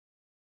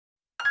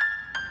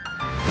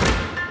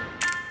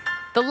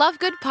The Love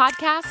Good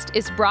podcast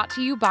is brought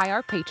to you by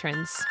our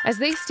patrons. As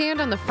they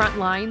stand on the front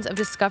lines of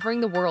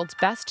discovering the world's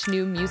best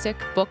new music,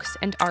 books,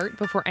 and art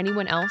before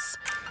anyone else,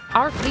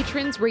 our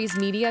patrons raise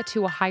media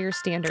to a higher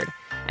standard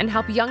and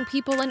help young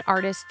people and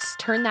artists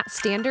turn that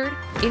standard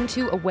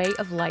into a way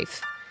of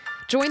life.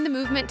 Join the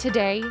movement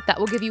today that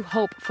will give you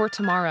hope for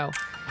tomorrow.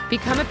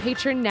 Become a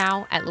patron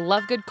now at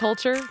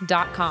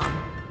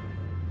lovegoodculture.com.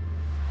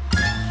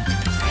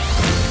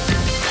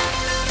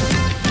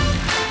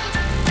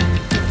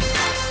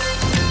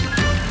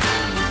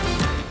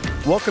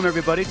 Welcome,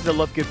 everybody, to the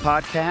Love Good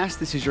podcast.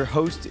 This is your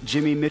host,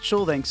 Jimmy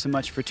Mitchell. Thanks so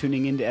much for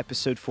tuning in to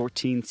episode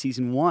 14,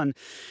 season 1.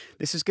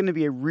 This is going to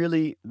be a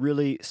really,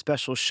 really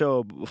special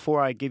show. But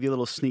before I give you a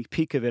little sneak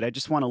peek of it, I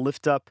just want to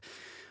lift up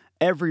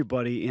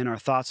everybody in our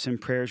thoughts and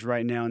prayers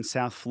right now in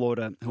South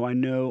Florida who I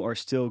know are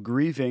still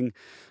grieving,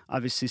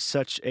 obviously,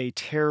 such a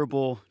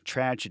terrible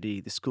tragedy.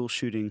 The school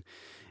shooting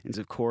is,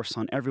 of course,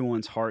 on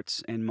everyone's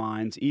hearts and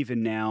minds,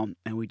 even now.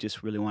 And we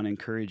just really want to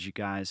encourage you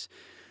guys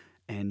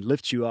and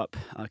lift you up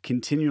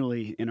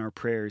continually in our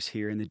prayers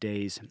here in the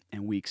days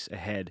and weeks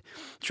ahead.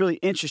 It's really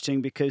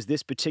interesting because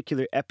this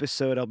particular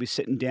episode, I'll be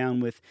sitting down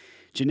with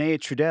Janaea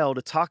Trudell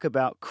to talk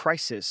about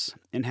crisis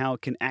and how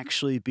it can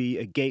actually be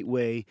a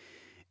gateway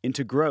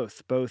into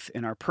growth, both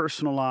in our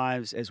personal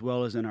lives as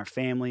well as in our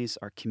families,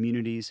 our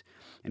communities,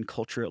 and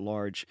culture at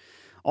large.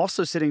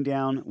 Also sitting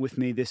down with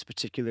me this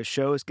particular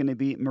show is going to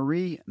be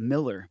Marie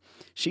Miller.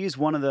 She is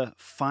one of the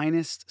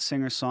finest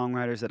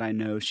singer-songwriters that I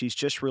know. She's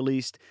just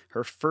released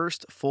her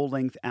first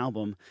full-length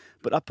album,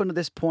 but up until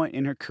this point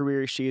in her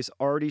career, she has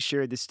already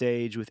shared the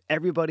stage with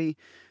everybody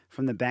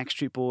from the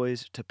Backstreet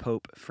Boys to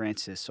Pope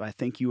Francis. So I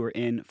think you are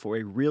in for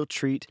a real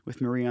treat with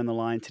Marie on the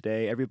line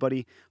today.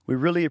 Everybody, we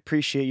really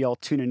appreciate y'all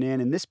tuning in.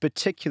 And this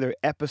particular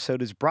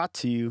episode is brought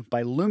to you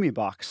by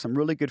LumiBox, some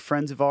really good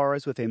friends of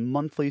ours with a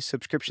monthly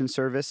subscription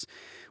service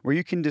where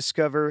you can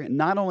discover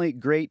not only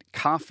great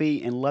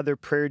coffee and leather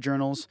prayer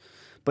journals,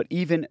 but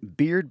even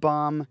beard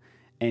balm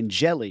and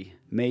jelly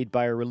made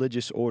by a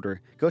religious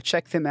order. Go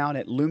check them out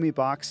at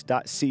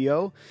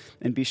lumibox.co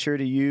and be sure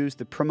to use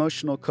the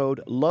promotional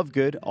code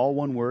LOVEGOOD, all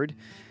one word,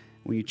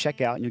 when you check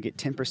out, and you'll get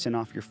 10%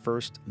 off your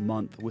first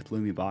month with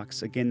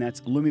LumiBox. Again,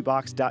 that's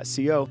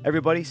lumibox.co.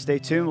 Everybody, stay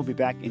tuned. We'll be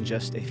back in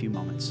just a few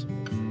moments.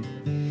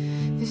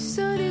 The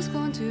sun is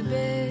gone to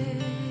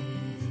bed.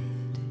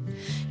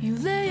 You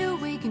lay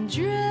awake and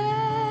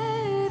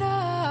dread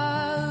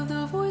of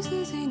the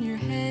voices in your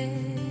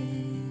head.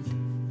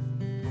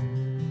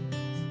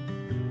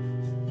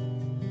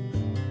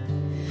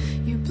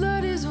 Your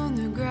blood is on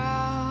the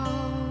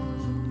ground,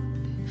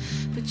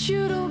 but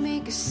you don't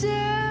make a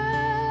sound.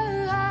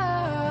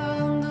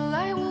 The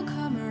light will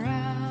come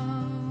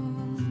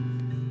around,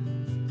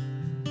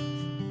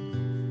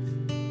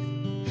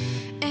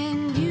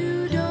 and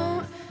you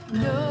don't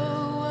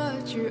know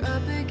what you're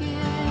up against.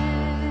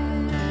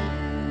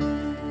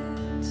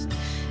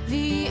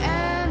 The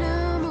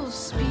animals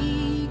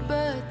speak,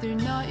 but they're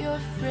not your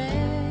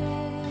friends.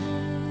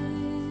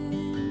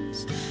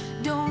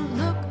 Don't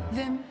look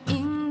them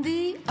in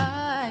the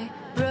eye,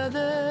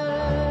 brother.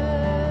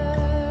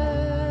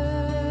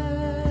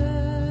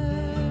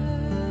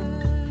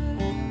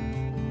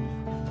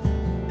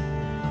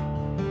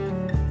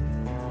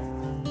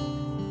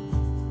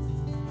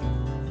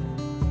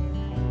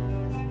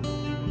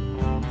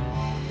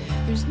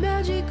 There's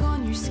magic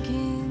on your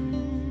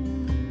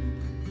skin,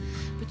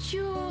 but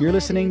You're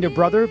listening to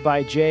Brother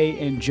by Jay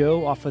and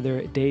Joe off of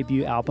their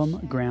debut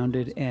album,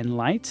 Grounded and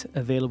Light,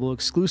 available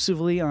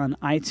exclusively on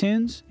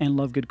iTunes and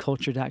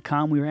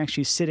lovegoodculture.com. We were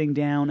actually sitting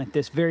down at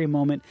this very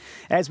moment,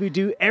 as we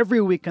do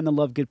every week on the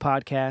Love Good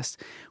podcast,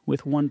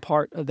 with one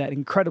part of that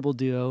incredible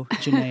duo,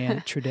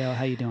 Janaea Trudell.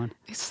 How you doing?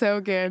 So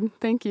good.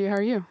 Thank you. How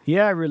are you?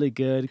 Yeah, really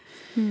good.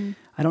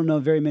 I don't know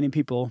very many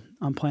people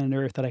on planet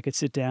Earth that I could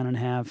sit down and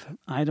have,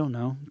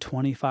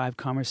 25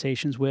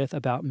 conversations with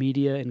about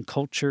media and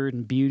culture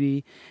and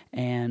beauty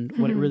and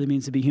what it really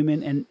means to be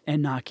human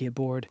and not get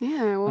bored.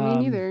 Yeah, well,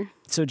 me neither.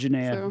 So,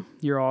 Janaea,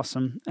 you're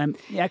awesome. I'm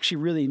actually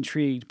really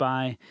intrigued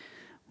by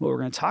what we're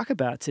going to talk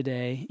about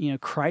today,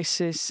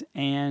 crisis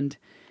and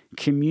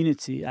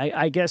community.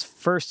 I guess,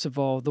 first of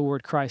all, the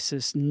word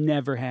crisis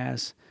never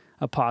has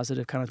a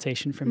positive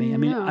connotation for me. I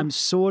mean, I'm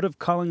sort of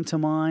calling to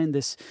mind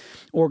this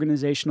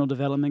organizational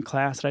development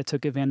class that I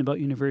took at Vanderbilt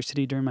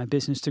University during my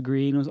business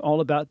degree, and it was all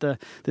about the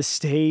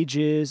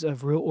stages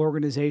of real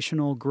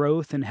organizational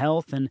growth and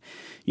health and,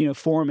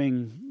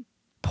 forming.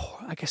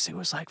 I guess it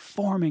was like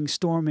forming,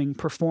 storming,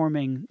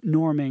 performing,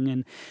 norming.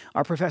 And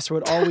our professor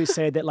would always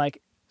say that,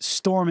 like,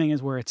 storming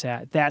is where it's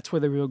at. That's where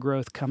the real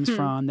growth comes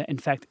from. That, in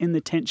fact, in the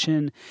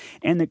tension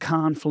and the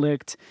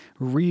conflict,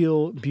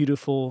 real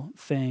beautiful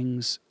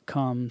things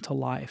come to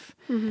life.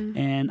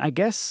 And I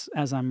guess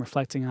as I'm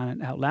reflecting on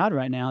it out loud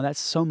right now, that's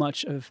so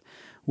much of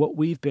what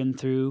we've been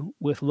through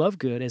with Love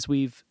Good as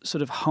we've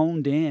sort of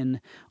honed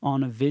in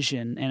on a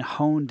vision and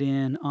honed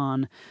in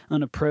on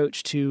an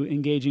approach to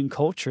engaging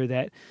culture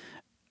that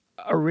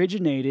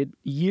originated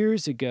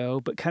years ago,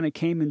 but kind of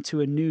came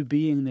into a new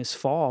being this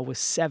fall with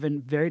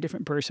 7 very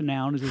different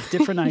personalities with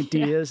different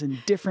ideas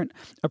and different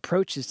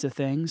approaches to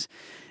things.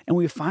 And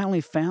we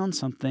finally found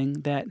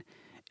something that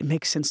it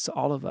makes sense to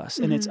all of us.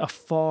 And it's a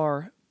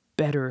far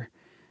better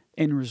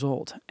end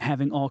result,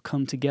 having all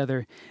come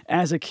together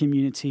as a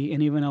community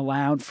and even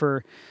allowed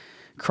for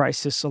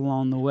crisis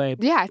along the way.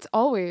 Yeah, it's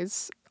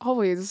always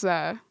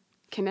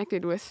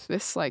connected with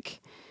this like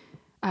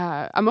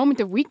a moment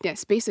of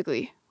weakness,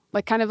 basically,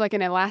 like kind of like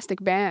an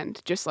elastic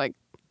band, just like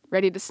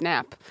ready to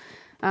snap.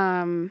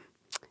 And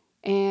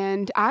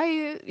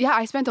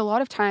I spent a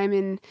lot of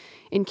time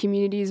in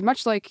communities,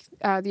 much like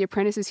the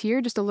apprentices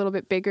here, just a little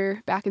bit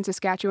bigger back in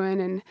Saskatchewan,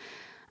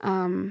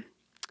 and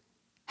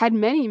had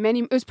many.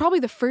 It was probably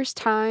the first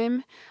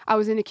time I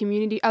was in a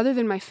community other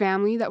than my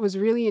family that was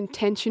really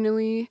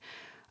intentionally,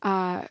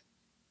 I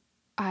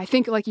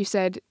think, like you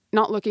said,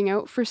 not looking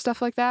out for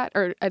stuff like that,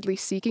 or at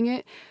least seeking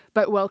it,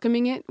 but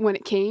welcoming it when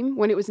it came,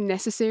 when it was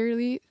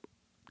necessarily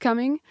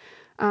coming,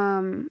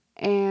 and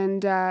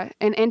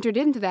entered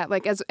into that,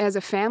 like as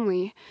a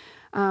family,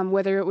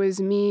 whether it was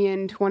me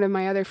and one of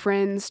my other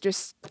friends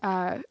just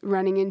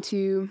running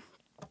into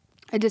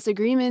a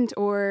disagreement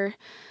or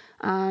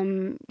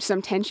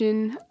some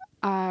tension,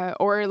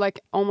 or like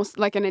almost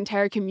like an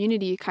entire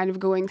community kind of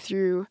going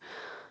through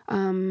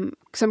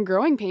some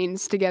growing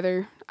pains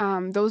together.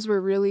 Those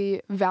were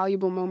really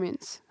valuable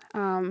moments.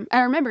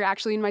 I remember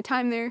actually in my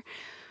time there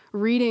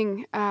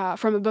reading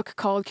from a book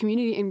called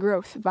Community and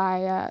Growth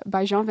by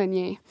Jean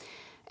Vanier.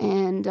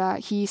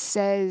 And he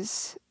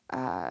says,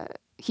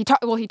 he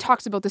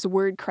talks about this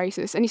word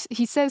crisis. And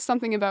he says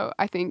something about,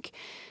 I think,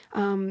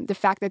 the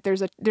fact that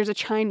there's a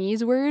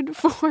Chinese word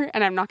for,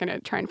 and I'm not going to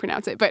try and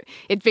pronounce it, but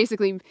it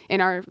basically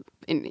in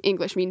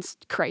English means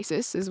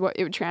crisis is what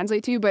it would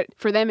translate to. But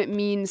for them,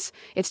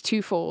 it's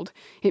twofold.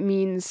 It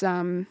means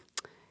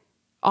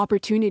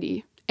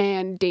opportunity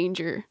and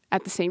danger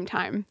at the same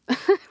time,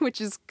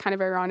 which is kind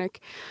of ironic.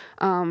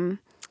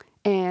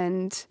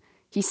 And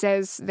he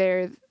says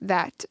there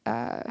that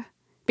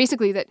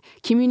basically that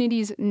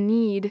communities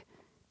need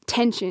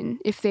tension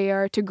if they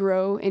are to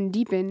grow and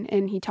deepen.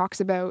 And he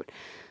talks about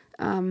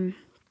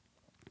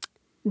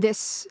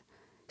this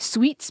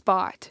sweet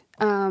spot,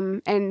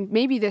 and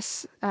maybe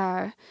this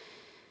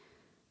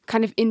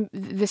kind of in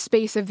the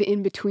space of the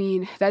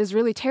in-between that is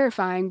really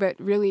terrifying but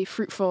really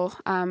fruitful,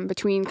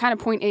 between kind of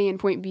point A and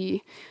point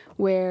B,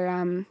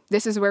 where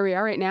this is where we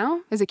are right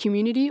now as a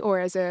community, or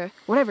as a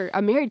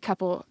married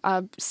couple,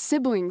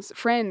 siblings,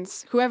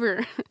 friends,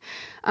 whoever,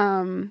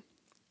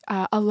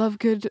 a love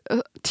good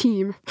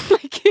team.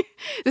 Like,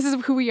 this is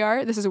who we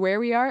are, this is where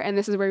we are, and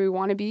this is where we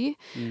want to be,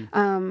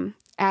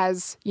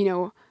 as, you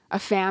know, a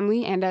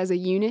family and as a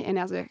unit and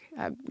as a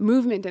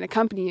movement and a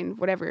company and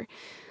whatever.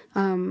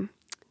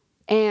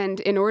 And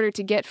in order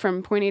to get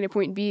from point A to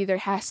point B, there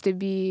has to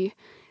be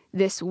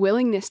this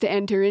willingness to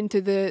enter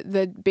into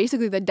the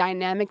basically the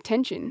dynamic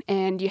tension.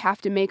 And you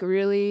have to make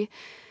really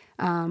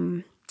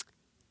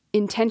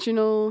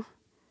intentional,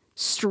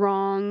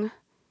 strong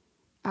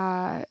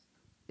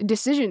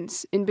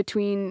decisions in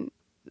between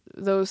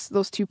those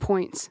 2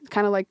 points.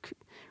 Kind of like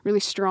really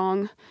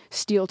strong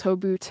steel toe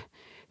boot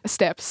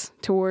steps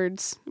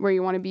towards where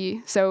you want to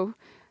be. So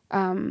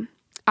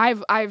I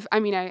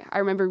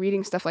remember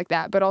reading stuff like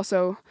that, but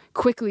also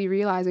quickly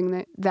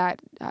realizing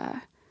that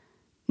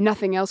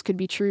nothing else could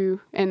be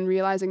true, and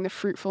realizing the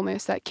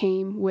fruitfulness that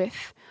came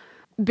with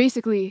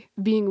basically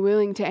being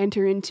willing to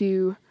enter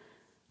into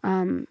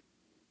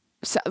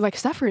like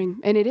suffering.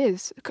 And it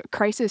is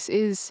crisis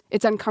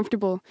it's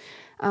uncomfortable,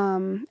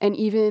 and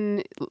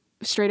even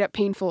straight up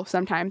painful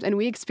sometimes, and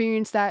we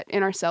experience that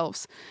in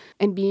ourselves,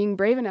 and being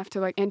brave enough to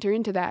like enter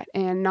into that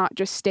and not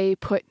just stay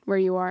put where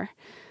you are.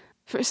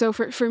 So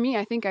for me,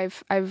 I think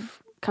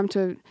I've come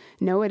to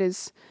know it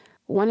as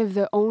one of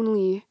the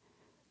only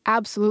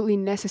absolutely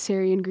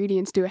necessary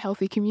ingredients to a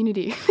healthy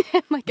community.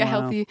 Like a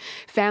healthy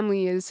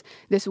family is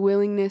this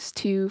willingness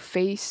to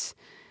face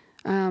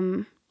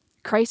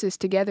crisis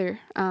together,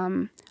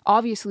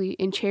 obviously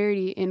in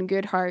charity, in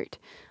good heart,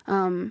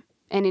 and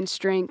in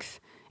strength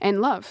and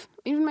love.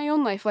 Even my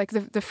own life, like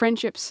the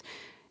friendships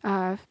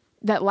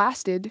that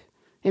lasted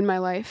in my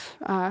life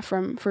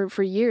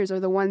for years are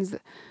the ones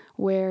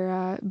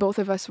where both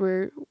of us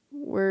were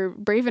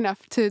brave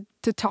enough to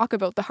talk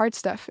about the hard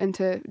stuff and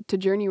to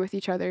journey with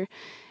each other,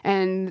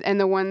 and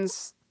the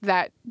ones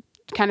that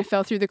kind of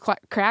fell through the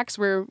cracks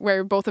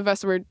where both of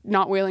us were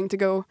not willing to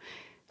go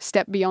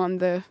step beyond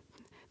the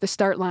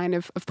start line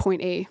of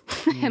point A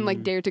and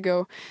like dare to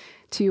go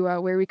to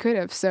where we could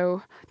have.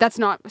 So that's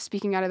not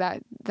speaking out of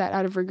that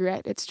out of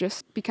regret. It's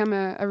just become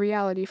a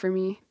reality for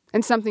me,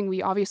 and something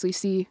we obviously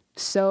see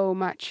so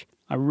much.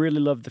 I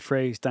really love the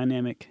phrase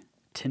dynamic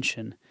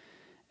tension.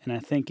 And I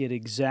think it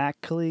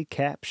exactly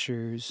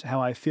captures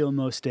how I feel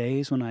most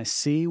days when I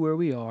see where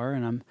we are,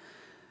 and I'm,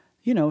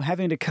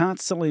 having to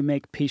constantly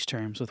make peace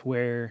terms with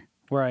where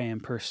I am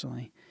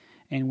personally,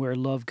 and where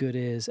Love Good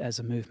is as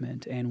a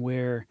movement, and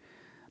where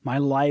my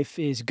life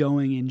is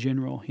going in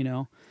general,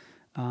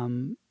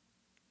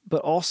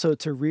 but also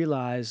to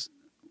realize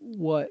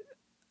what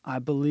I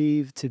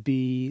believe to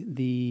be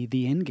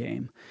the end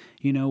game.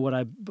 You know, what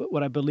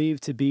I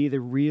believe to be the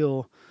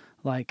real,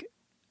 like,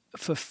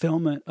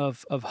 fulfillment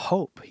of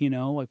hope, you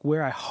know, like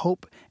where I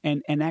hope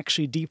and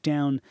actually deep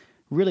down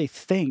really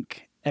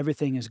think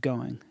everything is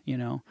going, you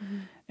know.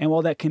 And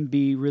while that can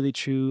be really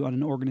true on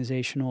an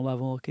organizational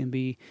level, it can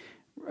be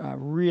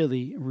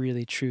really,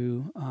 really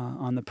true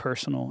on the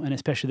personal and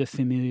especially the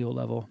familial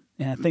level.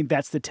 And I think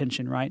that's the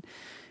tension, right?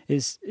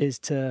 Is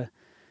to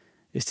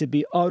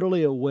be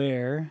utterly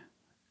aware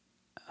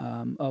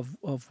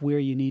of where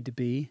you need to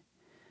be,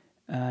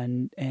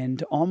 and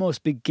to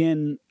almost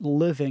begin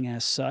living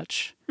as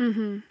such,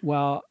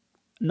 while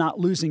not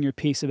losing your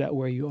peace about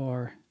where you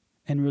are,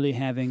 and really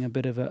having a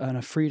bit of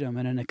a freedom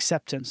and an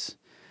acceptance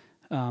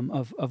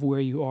of where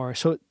you are.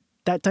 So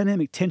that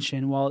dynamic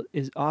tension, while it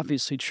is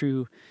obviously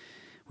true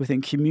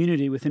within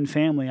community, within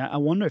family, I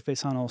wonder if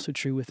it's not also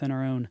true within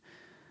our own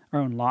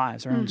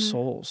lives, our own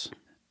souls.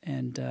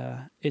 And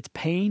it's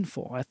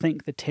painful. I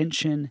think the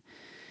tension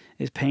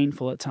is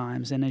painful at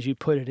times, and as you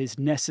put it, is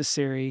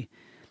necessary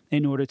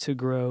in order to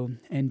grow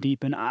and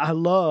deepen. I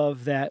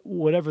love that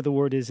whatever the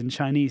word is in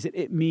Chinese,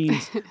 it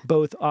means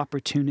both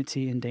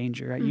opportunity and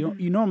danger. Right?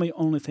 You normally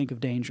only think of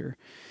danger,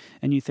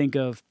 and you think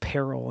of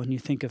peril, and you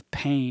think of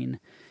pain.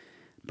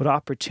 But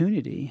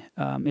opportunity,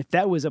 if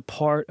that was a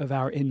part of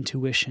our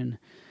intuition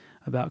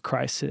about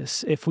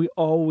crisis, if we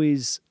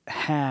always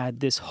had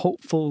this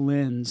hopeful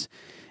lens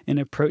in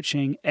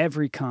approaching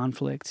every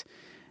conflict,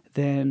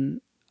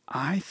 then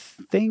I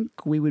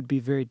think we would be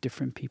very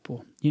different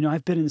people. You know,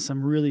 I've been in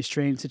some really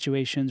strange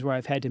situations where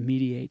I've had to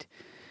mediate.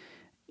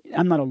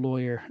 I'm not a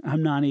lawyer.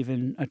 I'm not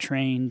even a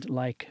trained,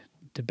 like,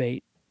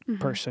 debate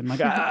person.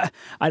 Like,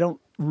 I don't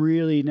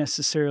really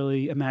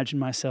necessarily imagine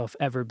myself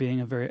ever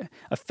being a very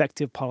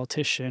effective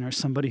politician or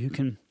somebody who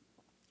can,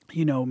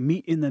 you know,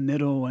 meet in the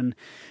middle and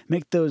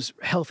make those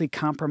healthy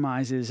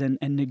compromises and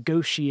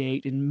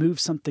negotiate and move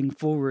something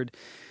forward.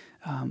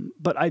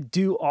 But I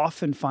do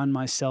often find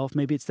myself,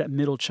 maybe it's that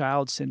middle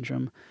child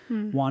syndrome,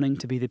 wanting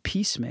to be the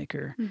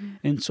peacemaker.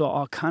 And so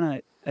I'll kind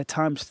of at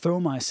times throw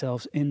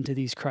myself into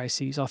these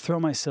crises. I'll throw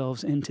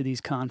myself into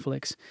these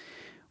conflicts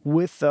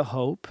with the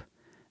hope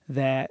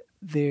that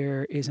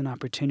there is an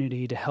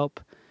opportunity to help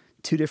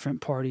two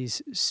different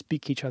parties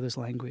speak each other's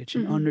language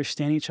and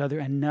understand each other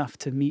enough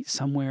to meet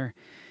somewhere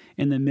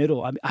in the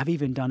middle. I've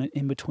even done it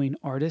in between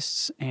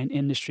artists and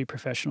industry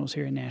professionals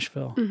here in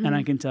Nashville. And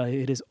I can tell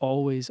you, it is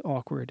always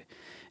awkward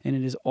and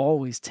it is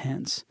always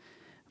tense,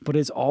 but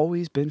it's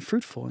always been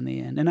fruitful in the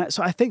end. And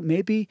so I think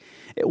maybe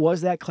it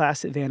was that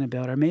class at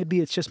Vanderbilt, or maybe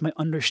it's just my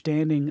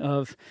understanding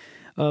of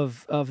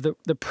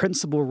the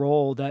principal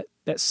role that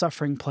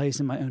suffering plays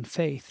in my own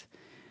faith.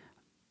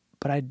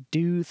 But I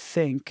do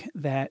think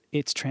that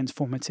it's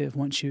transformative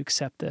once you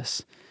accept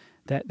this,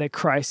 that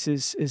Christ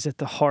is at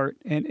the heart,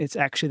 and it's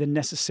actually the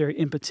necessary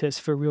impetus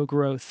for real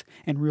growth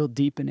and real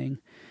deepening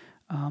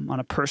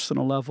on a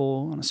personal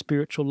level, on a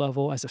spiritual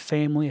level, as a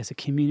family, as a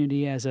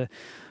community, as a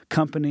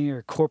company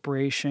or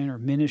corporation or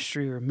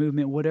ministry or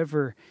movement,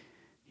 whatever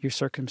your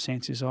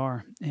circumstances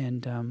are.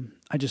 And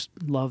I just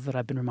love that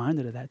I've been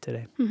reminded of that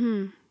today.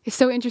 It's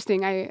so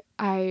interesting.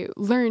 I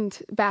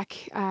learned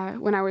back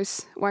when I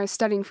was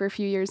studying for a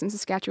few years in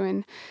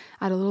Saskatchewan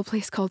at a little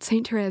place called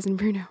St. Therese in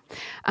Bruno.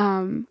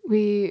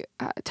 We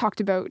talked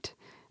about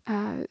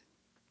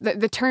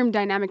the term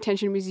dynamic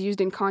tension was used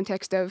in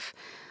context of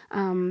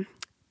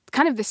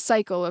kind of this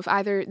cycle of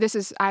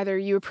either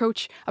you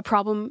approach a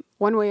problem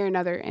one way or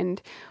another,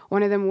 and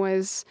one of them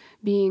was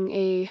being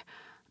a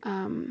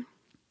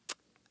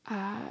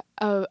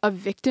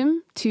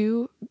victim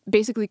to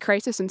basically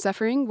crisis and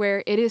suffering,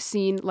 where it is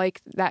seen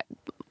like that,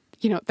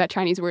 you know, that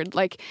Chinese word,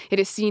 like it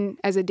is seen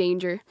as a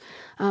danger.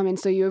 And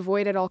so you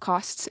avoid at all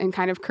costs and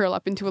kind of curl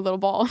up into a little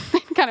ball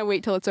and kind of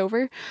wait till it's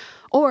over.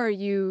 Or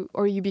you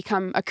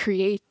become a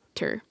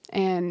creator,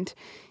 and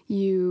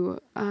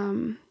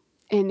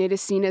and it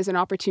is seen as an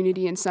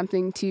opportunity and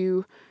something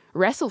to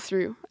wrestle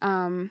through.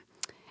 And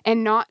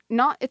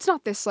it's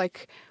not this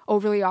like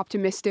overly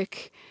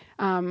optimistic,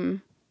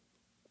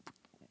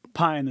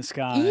 pie in the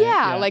sky.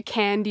 Yeah, like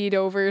candied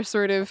over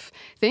sort of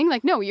thing.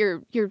 Like, no,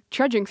 you're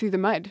trudging through the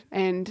mud,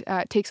 and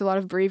it takes a lot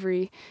of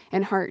bravery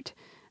and heart.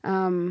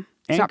 And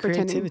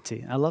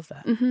creativity. I love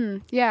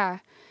that. Yeah.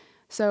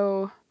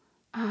 So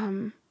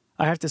I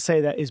have to say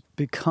that has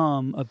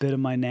become a bit of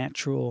my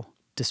natural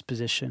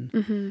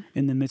disposition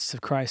in the midst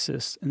of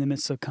crisis, in the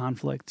midst of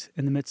conflict,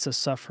 in the midst of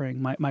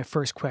suffering. My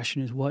first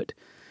question is what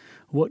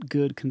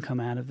good can come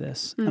out of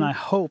this? And I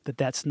hope that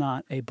that's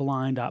not a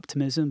blind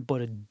optimism, but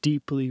a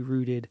deeply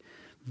rooted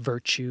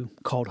virtue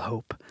called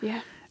hope.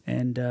 Yeah.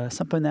 And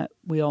something that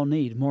we all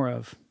need more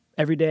of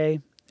every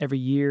day, every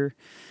year,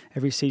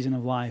 every season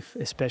of life,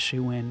 especially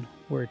when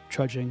we're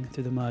trudging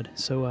through the mud.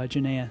 So,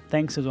 Janaea,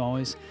 thanks as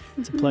always.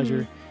 It's a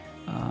pleasure.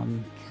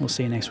 We'll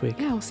see you next week.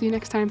 Yeah, we'll see you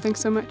next time. Thanks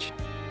so much.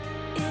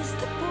 Is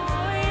the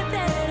boy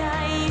that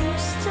I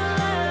used to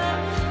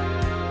love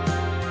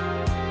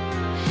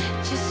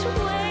just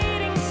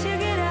waiting to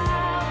get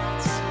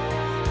out?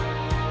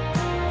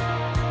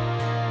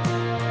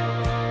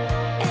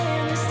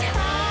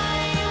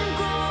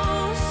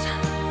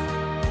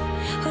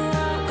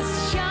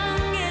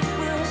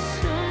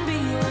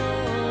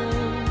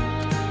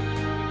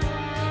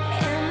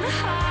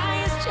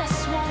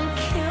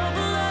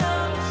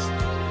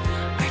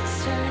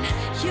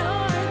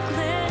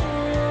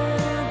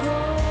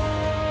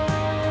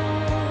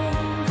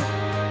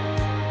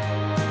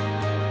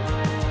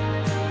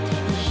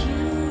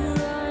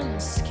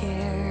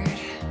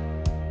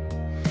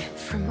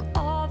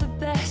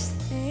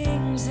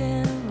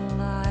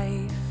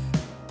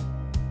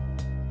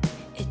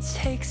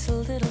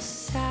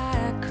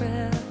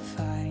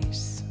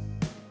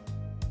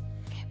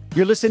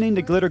 You're listening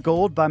to Glitter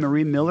Gold by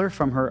Marie Miller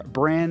from her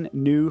brand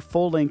new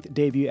full-length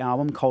debut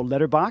album called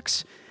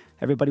Letterbox.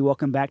 Everybody,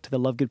 welcome back to the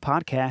Love Good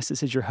Podcast.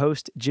 This is your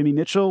host, Jimmy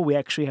Mitchell. We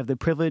actually have the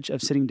privilege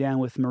of sitting down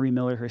with Marie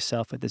Miller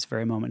herself at this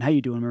very moment. How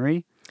you doing,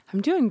 Marie? I'm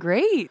doing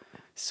great.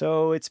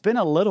 So it's been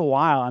a little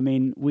while. I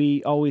mean,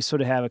 we always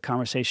sort of have a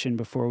conversation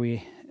before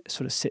we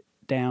sort of sit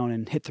down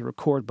and hit the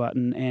record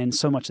button, and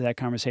so much of that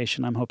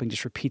conversation I'm hoping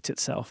just repeats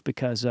itself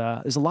because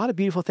there's a lot of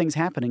beautiful things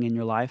happening in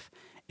your life.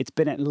 It's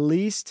been at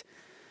least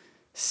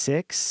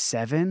 6,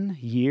 7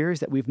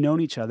 years that we've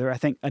known each other. I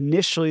think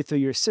initially through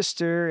your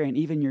sister and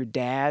even your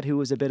dad, who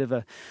was a bit of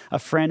a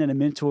friend and a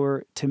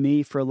mentor to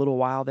me for a little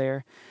while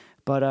there.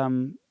 But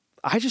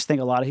I just think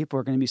a lot of people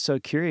are going to be so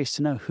curious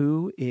to know,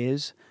 who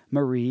is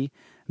Marie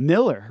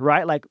Miller,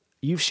 right? Like,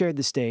 you've shared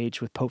the stage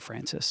with Pope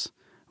Francis,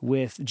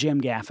 with Jim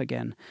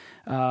Gaffigan,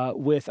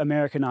 with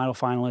American Idol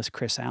finalist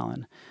Chris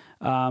Allen.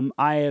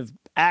 I have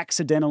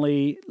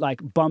accidentally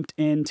bumped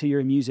into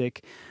your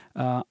music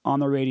on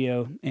the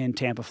radio in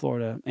Tampa,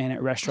 Florida, and at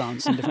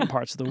restaurants in different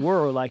parts of the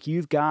world. Like,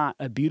 you've got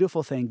a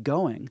beautiful thing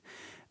going.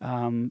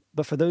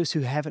 But for those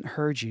who haven't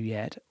heard you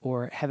yet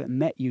or haven't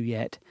met you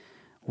yet,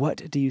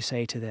 what do you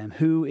say to them?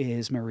 Who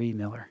is Marie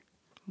Miller?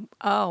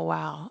 Oh,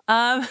 wow.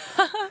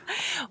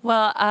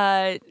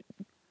 Well,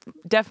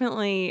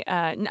 definitely,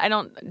 I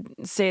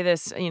don't say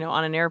this,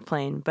 on an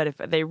airplane, but if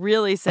they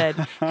really said,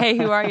 "Hey,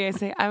 who are you?" I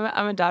say,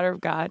 I'm a daughter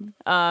of God.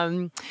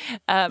 My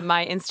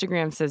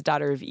Instagram says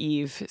daughter of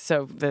Eve,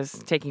 so this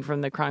taking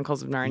from the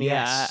Chronicles of Narnia.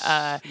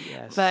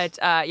 Yes.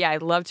 But I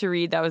love to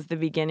read. That was the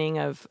beginning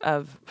of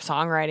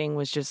songwriting,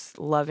 was just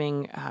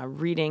loving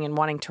reading and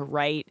wanting to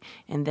write,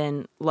 and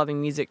then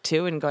loving music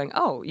too, and going,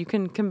 oh, you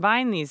can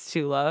combine these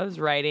two loves,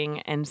 writing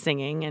and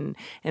singing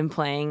and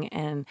playing,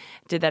 and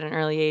did that at an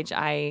early age.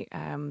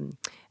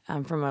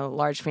 I'm from a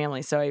large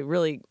family, so I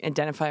really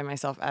identify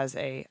myself as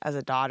a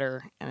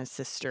daughter and a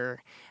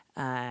sister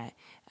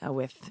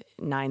with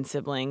 9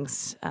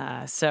 siblings.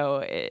 But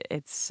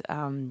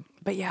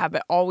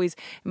always,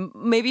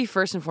 maybe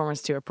first and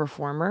foremost, to a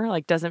performer.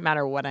 Like, doesn't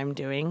matter what I'm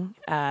doing.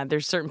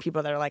 There's certain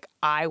people that are like,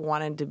 I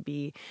wanted to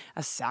be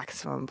a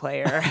saxophone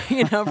player,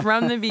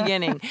 from the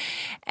beginning,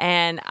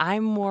 and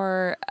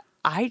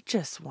I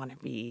just want to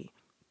be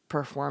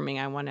performing.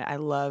 I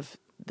love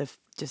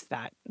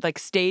that. Like,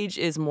 stage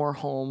is more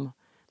home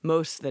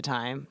most of the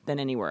time than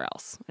anywhere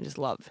else. I just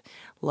love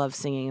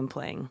singing and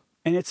playing.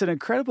 And it's an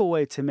incredible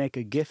way to make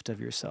a gift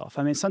of yourself.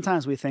 I mean,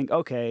 sometimes we think,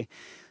 okay,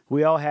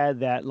 we all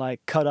had that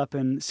cut up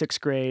in 6th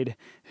grade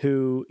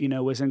who,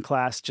 was in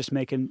class just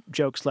making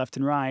jokes left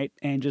and right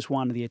and just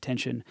wanted the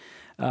attention.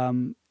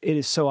 It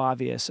is so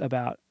obvious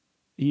about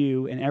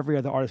you and every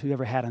other artist we've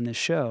ever had on this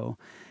show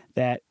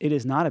that it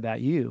is not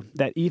about you,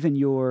 that even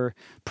you're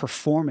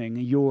performing,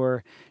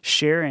 you're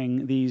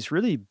sharing these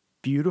really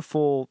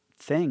beautiful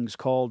things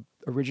called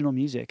original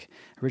music,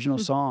 original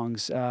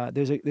songs.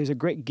 There's a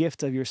great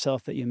gift of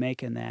yourself that you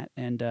make in that,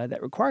 and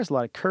that requires a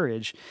lot of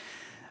courage.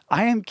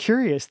 I am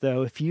curious,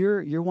 though, if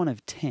you're one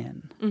of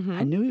 10. Mm-hmm.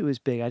 I knew it was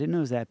big. I didn't know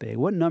it was that big.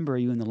 What number are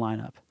you in the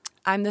lineup?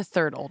 I'm the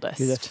third oldest.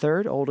 You're the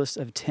third oldest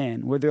of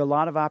 10. Were there a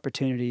lot of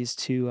opportunities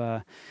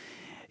to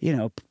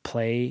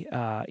play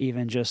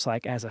even just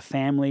as a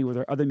family? Were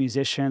there other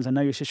musicians? I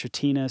know your sister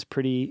Tina is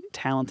pretty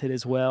talented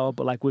as well,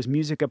 but was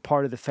music a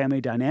part of the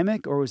family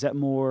dynamic, or was that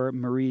more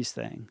Marie's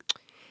thing?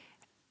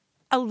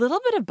 A little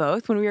bit of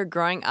both. When we were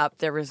growing up,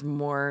 there was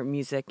more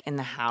music in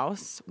the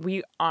house.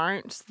 We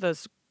aren't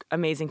those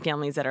amazing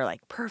families that are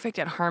perfect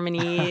at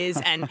harmonies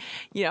and,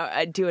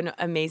 do an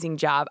amazing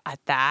job at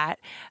that.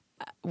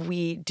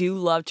 We do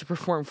love to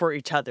perform for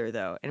each other,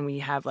 though, and we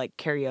have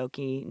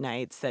karaoke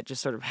nights that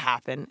just sort of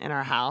happen in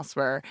our house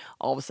where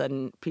all of a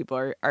sudden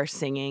people are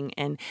singing,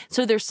 and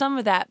so there's some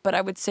of that. But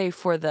I would say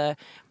for the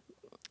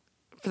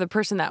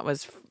person that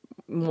was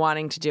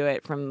wanting to do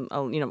it from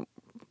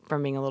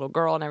being a little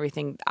girl and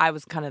everything, I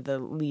was kind of the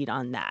lead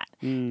on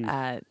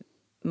that.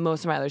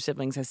 Most of my other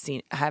siblings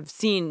have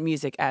seen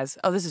music as,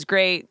 oh, this is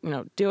great,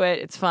 do it,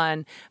 it's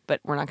fun, but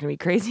we're not going to be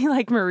crazy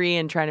like Marie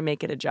and trying to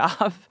make it a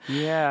job.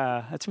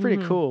 Yeah, that's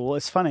pretty cool. Well,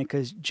 it's funny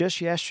because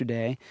just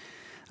yesterday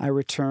I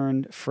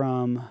returned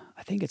from,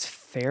 I think it's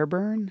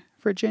Fairburn,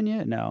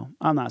 Virginia. No,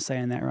 I'm not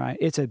saying that right.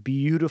 It's a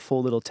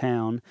beautiful little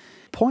town.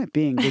 Point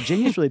being,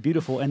 Virginia's really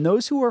beautiful, and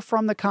those who are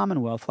from the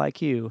Commonwealth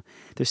like you,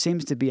 there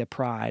seems to be a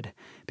pride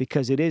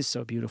because it is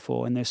so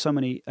beautiful, and there's so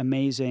many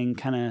amazing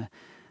kind of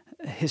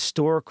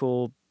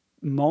historical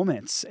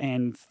moments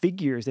and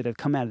figures that have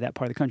come out of that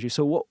part of the country.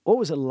 So what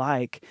was it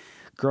like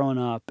growing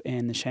up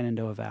in the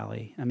Shenandoah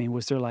Valley? I mean,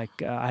 was there I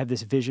have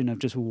this vision of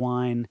just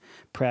wine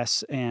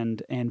press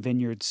and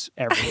vineyards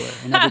everywhere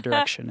in every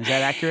direction. Is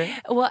that accurate?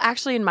 Well,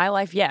 actually, in my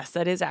life, yes,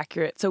 that is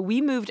accurate. So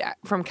we moved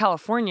from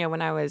California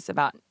when I was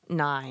about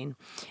 9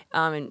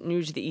 and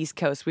moved to the East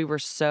Coast. We were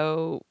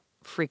so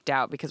freaked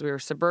out because we were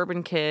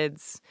suburban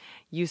kids,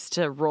 used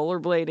to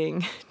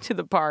rollerblading to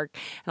the park,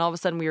 and all of a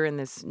sudden we were in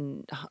this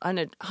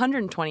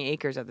 120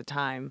 acres at the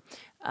time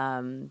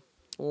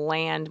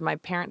land. My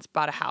parents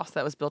bought a house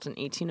that was built in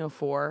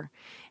 1804,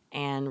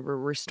 and we're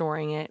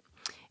restoring it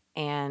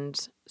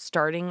and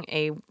starting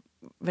a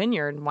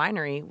vineyard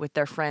winery with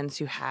their friends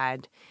who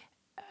had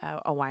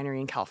a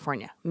winery in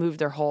California. Moved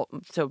their whole,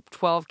 so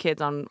 12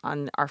 kids on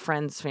our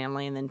friend's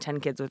family and then 10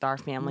 kids with our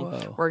family.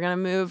 Whoa. We're going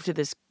to move to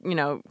this,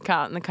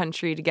 out in the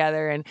country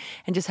together and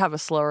just have a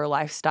slower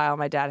lifestyle.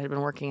 My dad had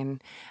been working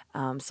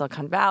in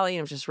Silicon Valley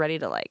and was just ready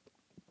to like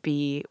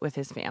be with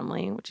his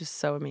family, which is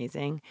so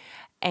amazing.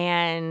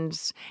 And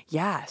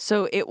yeah,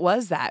 so it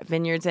was that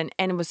vineyards and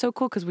it was so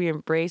cool because we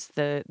embraced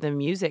the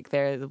music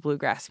there, the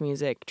bluegrass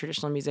music,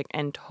 traditional music,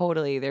 and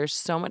totally there's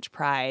so much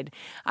pride.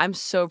 I'm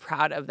so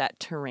proud of that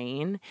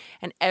terrain.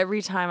 And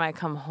every time I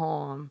come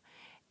home,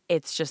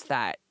 it's just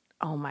that,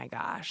 oh my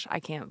gosh, I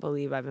can't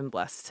believe I've been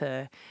blessed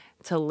to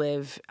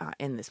live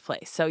in this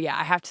place. So yeah,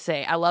 I have to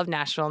say I love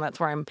Nashville and that's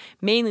where I'm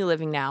mainly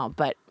living now,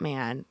 but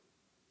man,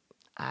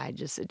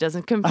 it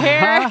doesn't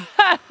compare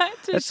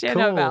to That's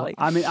Shenandoah cool. Valley.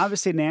 I mean,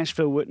 obviously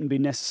Nashville wouldn't be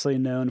necessarily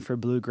known for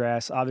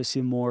bluegrass,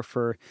 obviously more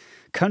for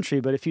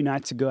country, but a few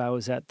nights ago I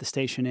was at the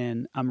Station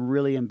Inn. I'm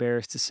really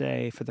embarrassed to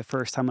say for the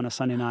first time on a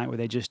Sunday night where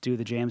they just do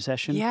the jam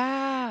session.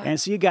 Yeah. And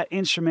so you got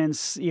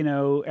instruments,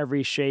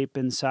 every shape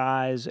and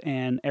size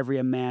and every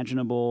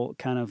imaginable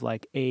kind of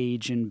like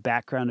age and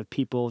background of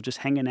people just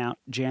hanging out,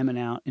 jamming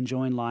out,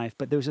 enjoying life.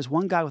 But there was this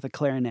one guy with a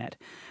clarinet,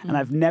 and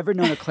I've never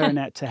known a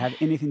clarinet to have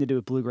anything to do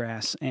with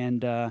bluegrass.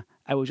 And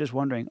I was just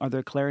wondering, are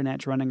there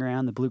clarinets running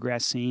around the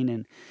bluegrass scene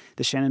in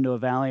the Shenandoah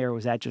Valley, or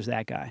was that just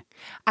that guy?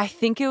 I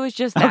think it was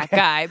just that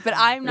guy, but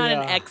I'm not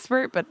an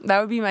expert, but that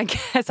would be my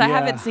guess. I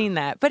haven't seen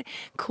that, but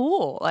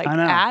cool. Like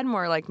add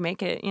more, like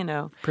make it,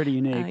 Pretty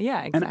unique.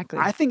 Yeah, exactly.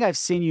 And I think I've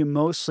seen you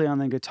mostly on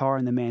the guitar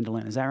and the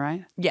mandolin. Is that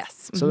right?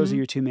 Yes. So those are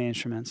your two main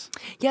instruments.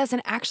 Yes,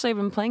 and actually I've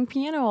been playing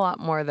piano a lot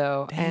more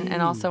though,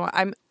 and also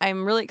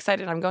I'm really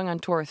excited. I'm going on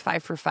tour with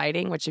Five for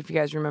Fighting, which if you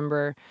guys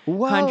remember,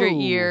 100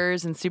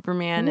 Years and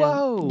Superman.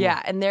 Whoa. And,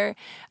 yeah, and they're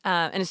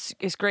and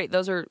it's great.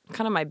 Those are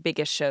kind of my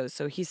biggest shows.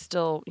 So he's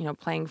still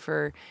playing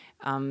for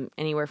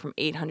anywhere from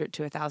 800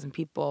 to 1,000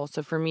 people.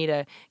 So for me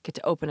to get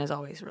to open is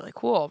always really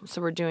cool.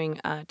 So we're doing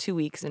 2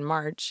 weeks in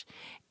March,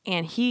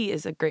 and he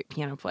is a great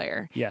piano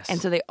player. Yes.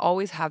 And so they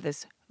always have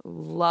this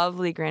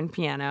lovely grand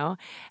piano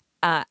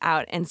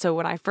out. And so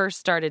when I first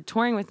started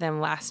touring with them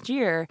last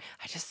year,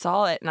 I just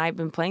saw it, and I've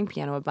been playing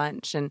piano a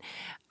bunch, and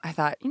I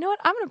thought, you know what,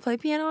 I'm going to play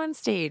piano on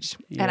stage.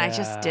 Yeah. And I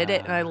just did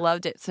it, and I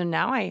loved it. So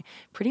now I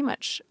pretty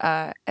much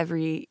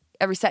every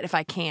set, if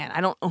I can. I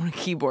don't own a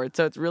keyboard,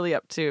 so it's really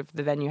up to if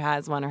the venue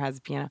has one or has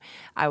a piano,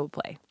 I will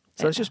play.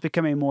 So it's just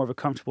becoming more of a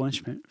comfortable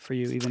instrument for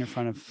you, even in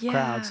front of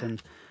crowds.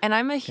 And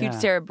I'm a huge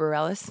Sarah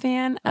Bareilles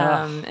fan,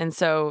 and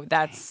so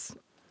that's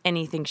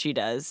anything she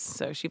does.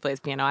 So she plays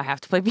piano, I have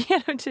to play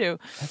piano too.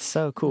 That's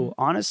so cool.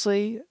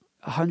 Honestly,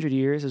 100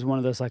 Years is one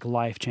of those like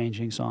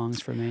life-changing songs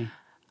for me.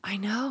 I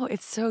know,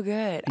 it's so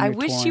good. I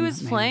wish she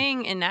was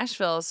playing in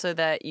Nashville so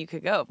that you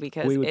could go,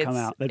 because we would come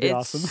out. That'd be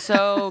awesome. It's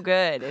so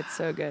good. It's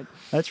so good.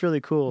 That's really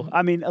cool.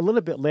 I mean, a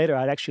little bit later,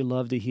 I'd actually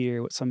love to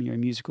hear what some of your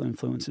musical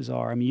influences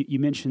are. I mean, you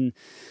mentioned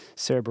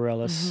Sarah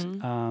Bareilles.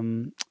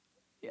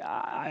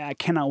 I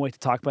cannot wait to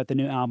talk about the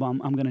new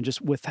album. I'm going to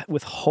just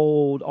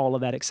withhold all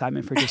of that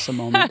excitement for just a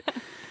moment.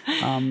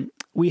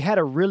 We had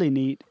a really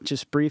neat,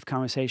 just brief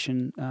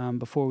conversation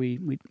before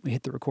we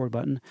hit the record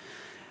button.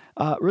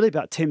 Really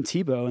about Tim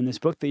Tebow and this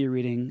book that you're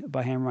reading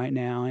by him right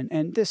now,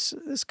 and this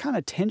kind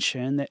of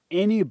tension that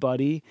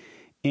anybody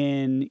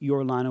in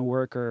your line of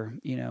work or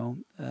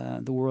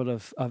the world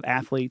of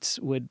athletes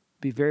would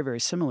be very,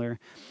 very similar.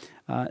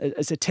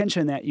 It's a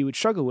tension that you would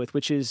struggle with,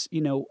 which is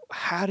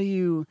how do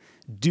you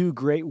do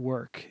great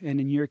work, and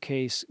in your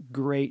case,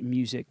 great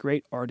music,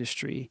 great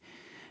artistry,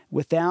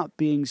 without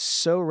being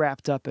so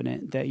wrapped up in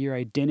it that your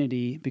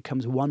identity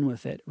becomes one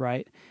with it,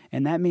 right?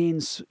 And that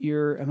means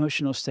your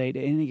emotional state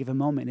at any given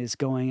moment is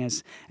going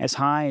as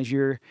high as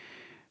your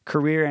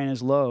career and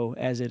as low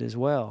as it as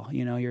well.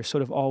 You're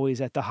sort of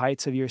always at the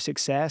heights of your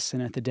success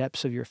and at the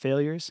depths of your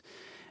failures.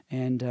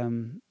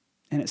 And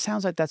it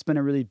sounds like that's been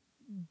a really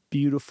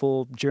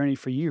beautiful journey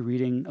for you,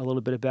 reading a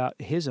little bit about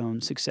his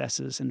own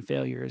successes and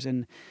failures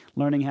and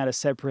learning how to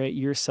separate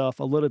yourself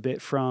a little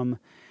bit from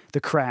the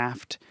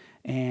craft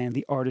and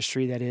the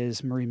artistry that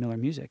is Marie Miller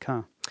music,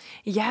 huh?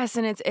 Yes,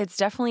 and it's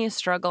definitely a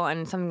struggle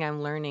and something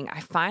I'm learning. I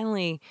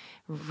finally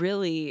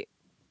really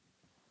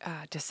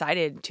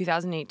decided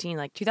 2018,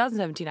 like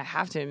 2017, I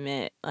have to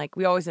admit, like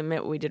we always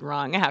admit what we did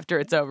wrong after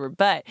it's over.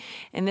 But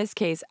in this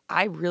case,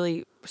 I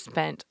really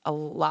spent a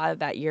lot of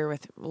that year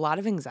with a lot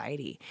of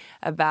anxiety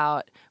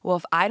about, well,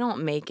 if I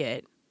don't make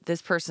it,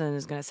 this person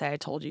is going to say, I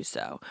told you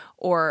so.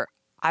 Or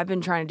I've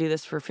been trying to do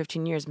this for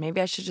 15 years. Maybe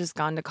I should just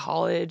gone to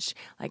college,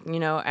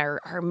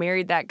 or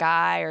married that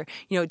guy, or,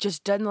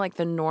 just done like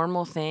the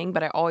normal thing.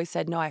 But I always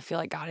said, no, I feel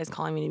like God is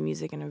calling me to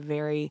music in a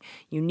very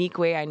unique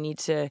way. I need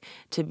to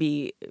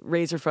be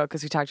razor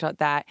focused. We talked about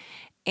that.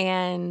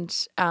 And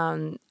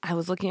I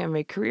was looking at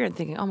my career and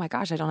thinking, oh my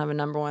gosh, I don't have a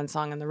number one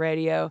song on the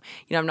radio.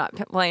 I'm not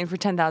playing for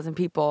 10,000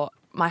 people.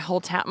 My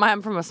whole town,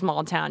 I'm from a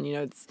small town,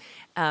 it's,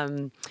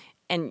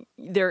 And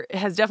there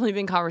has definitely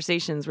been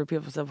conversations where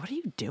people said, "What are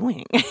you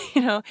doing?"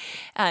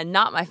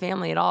 Not my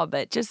family at all,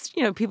 but just,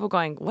 people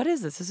going, "What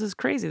is this? This is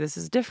crazy. This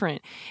is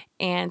different."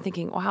 And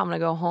thinking, wow, I'm going to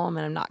go home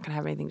and I'm not going to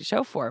have anything to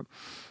show for.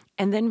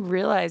 And then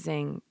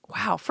realizing,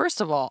 wow,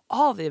 first of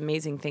all the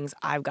amazing things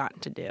I've gotten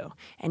to do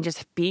and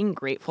just being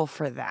grateful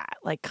for that.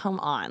 Like, come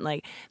on,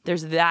 like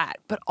there's that.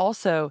 But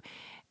also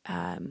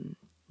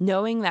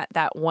knowing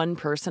that one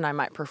person I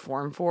might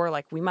perform for,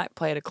 like we might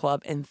play at a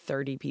club and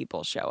 30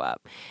 people show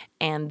up.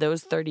 And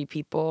those 30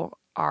 people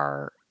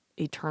are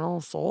eternal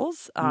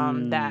souls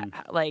that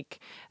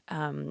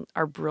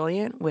are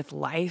brilliant with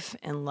life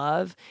and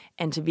love,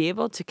 and to be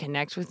able to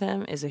connect with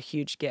them is a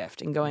huge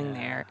gift, and going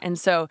there. And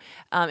so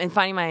and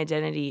finding my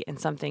identity in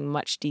something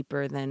much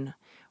deeper than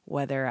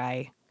whether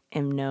I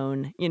am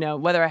known,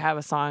 whether I have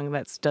a song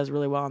that does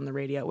really well on the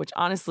radio, which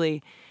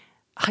honestly,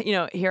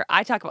 here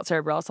I talk about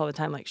Sarah Bareilles all the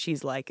time, like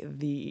she's like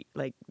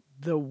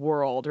the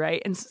world, right?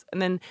 And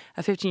then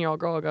a 15-year-old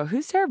girl will go,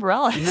 "Who's Sarah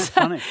Bareilles?" Isn't that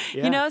funny?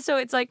 Yeah. So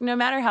it's like no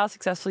matter how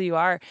successful you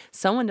are,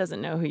 someone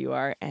doesn't know who you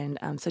are, and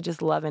so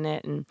just loving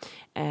it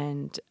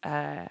and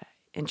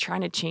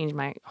trying to change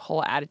my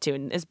whole attitude.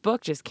 And this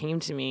book just came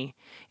to me.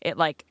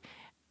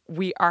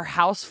 Our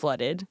house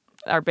flooded,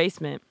 our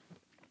basement.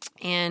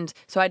 And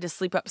so I had to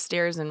sleep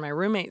upstairs in my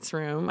roommate's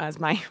room as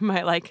my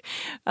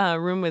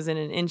room was in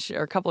an inch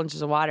or a couple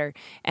inches of water,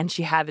 and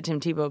she had the Tim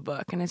Tebow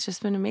book, and it's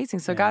just been amazing.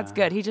 So God's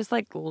good. He's just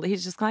like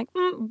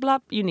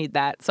blop, you need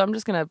that. So I'm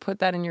just gonna put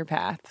that in your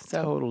path.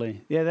 So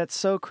Totally, yeah, that's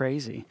so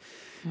crazy.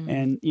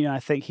 And I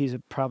think he's a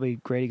probably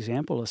great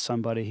example of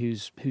somebody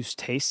who's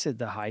tasted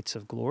the heights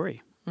of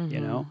glory. I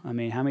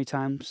mean, how many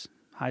times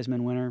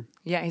Heisman winner?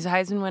 Yeah, he's a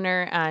Heisman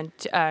winner and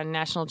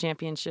national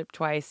championship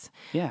twice.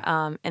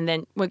 Yeah. And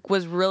then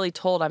was really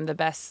told I'm the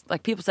best.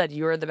 Like people said,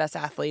 you're the best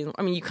athlete.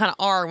 I mean, you kind of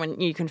are when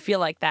you can feel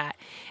like that.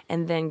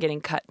 And then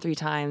getting cut 3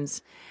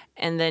 times,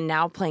 and then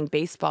now playing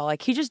baseball.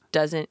 Like he just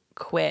doesn't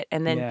quit.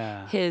 And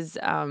then his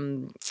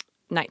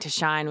Night to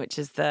Shine, which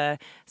is the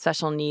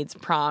special needs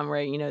prom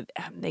where,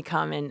 they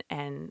come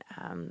and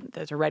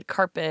there's a red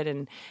carpet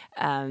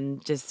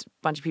and just a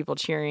bunch of people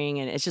cheering.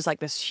 And it's just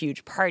like this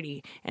huge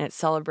party, and it's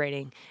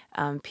celebrating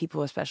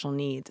people with special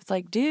needs. It's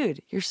like,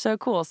 dude, you're so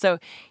cool. So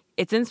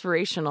it's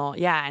inspirational.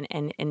 Yeah.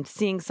 And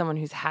seeing someone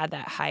who's had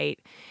that height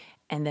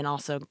and then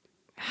also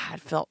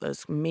had felt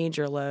those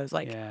major lows,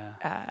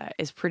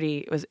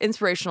 it was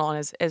inspirational,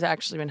 and has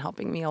actually been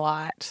helping me a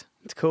lot.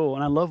 It's cool.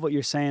 And I love what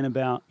you're saying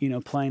about,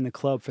 playing the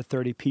club for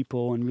 30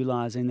 people and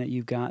realizing that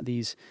you've got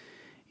these,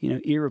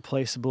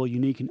 irreplaceable,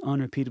 unique, and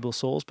unrepeatable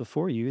souls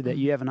before you that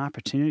you have an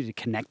opportunity to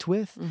connect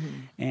with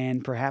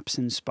and perhaps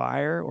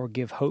inspire or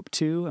give hope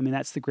to. I mean,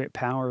 that's the great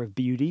power of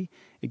beauty.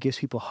 It gives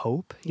people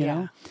hope, you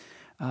know?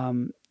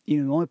 The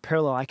only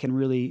parallel I can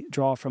really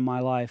draw from my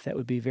life that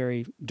would be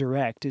very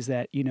direct is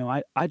that,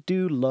 I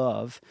do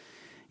love,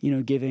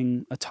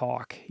 giving a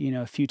talk,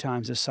 a few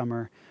times this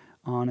summer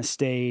on a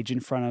stage in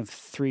front of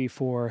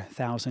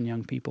 3,000-4,000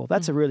 young people.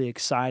 That's a really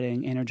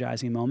exciting,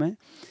 energizing moment.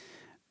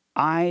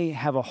 I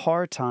have a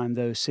hard time,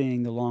 though,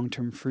 seeing the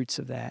long-term fruits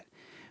of that.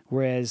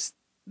 Whereas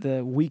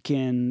the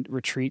weekend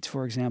retreats,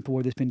 for example,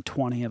 where there's been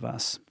 20 of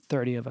us,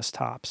 30 of us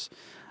tops,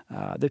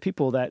 the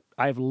people that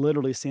I've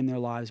literally seen their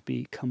lives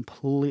be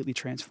completely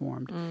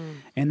transformed.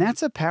 And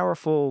that's a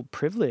powerful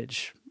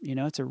privilege.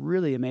 It's a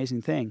really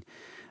amazing thing.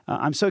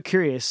 I'm so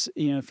curious,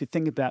 if you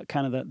think about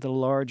kind of the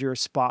larger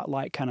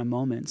spotlight kind of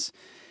moments,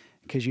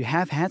 because you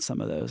have had some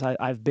of those.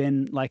 I've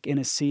been like in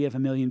a sea of a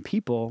million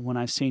people when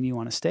I've seen you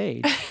on a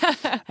stage.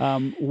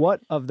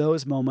 What of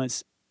those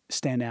moments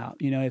stand out?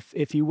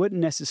 If you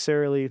wouldn't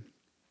necessarily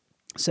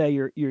say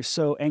you're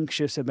so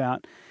anxious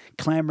about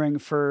clamoring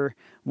for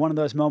one of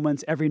those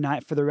moments every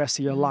night for the rest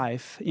of your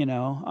life,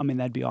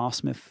 that'd be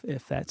awesome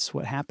if that's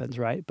what happens,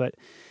 right? But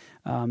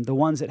the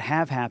ones that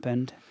have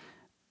happened,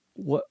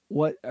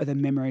 what are the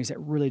memories that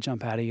really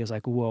jump out at you? It's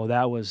like, whoa,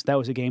 that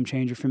was a game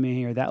changer for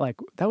me, or that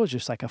was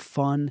just like a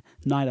fun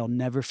night I'll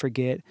never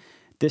forget.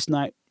 This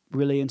night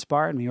really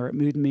inspired me, or it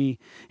moved me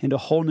into a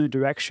whole new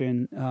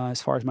direction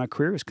as far as my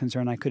career is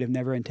concerned I could have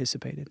never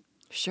anticipated.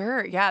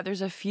 Sure. Yeah,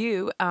 there's a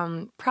few.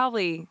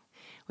 Probably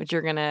what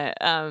you're going to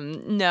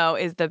know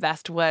is the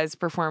best was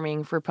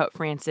performing for Pope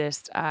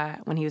Francis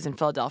when he was in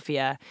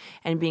Philadelphia,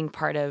 and being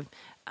part of,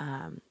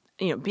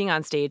 being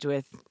on stage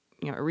with,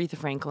 Aretha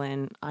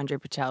Franklin, Andre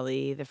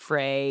Bocelli, The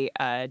Fray,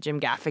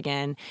 Jim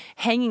Gaffigan,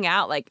 hanging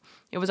out. Like,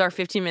 it was our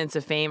 15 minutes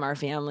of fame, our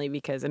family,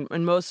 because, and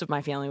most of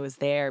my family was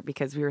there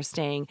because we were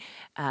staying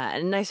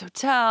at a nice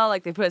hotel.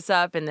 Like, they put us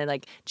up, and then,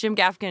 like, Jim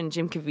Gaffigan and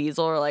Jim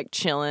Caviezel are, like,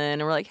 chilling,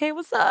 and we're like, hey,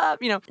 what's up?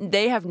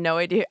 They have no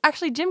idea.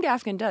 Actually, Jim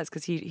Gaffigan does,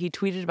 because he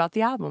tweeted about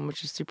the album,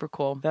 which is super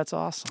cool. That's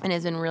awesome. And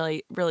has been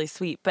really, really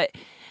sweet. But,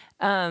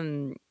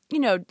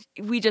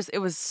 it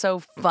was so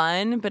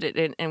fun, but it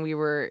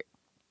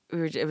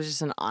was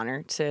just an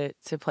honor to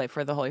play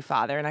for the Holy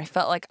Father. And I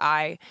felt like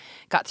I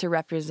got to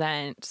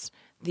represent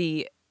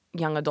the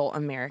young adult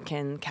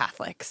American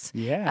Catholics.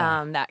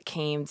 Yeah. That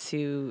came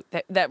to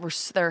they're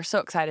so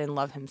excited and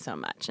love him so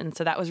much, and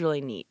so that was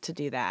really neat to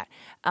do that.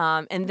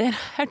 And then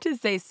I have to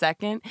say,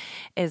 second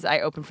is I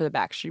opened for the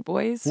Backstreet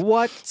Boys.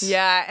 What?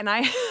 Yeah, and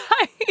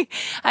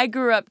I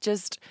grew up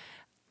just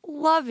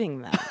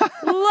loving them,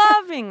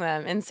 loving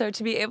them. And so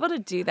to be able to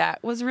do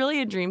that was really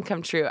a dream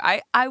come true.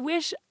 I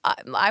wish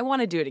I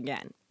want to do it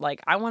again.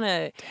 Like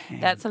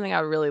that's something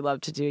I would really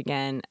love to do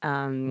again.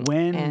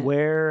 When,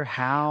 where,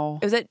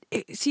 how?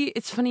 See,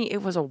 it's funny.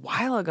 It was a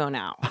while ago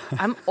now.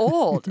 I'm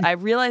old. I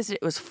realized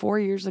it was 4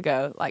 years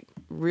ago, like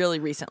really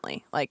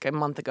recently, like a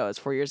month ago. It was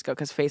 4 years ago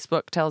because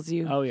Facebook tells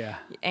you. Oh, yeah.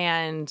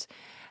 And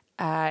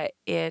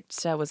it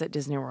was at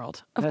Disney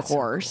World, of That's so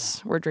course,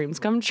 where dreams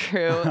come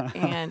true.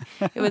 And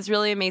it was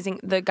really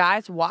amazing. The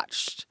guys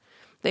watched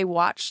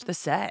the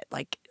set.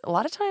 Like a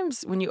lot of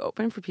times when you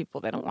open for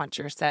people, they don't watch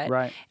your set.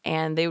 Right.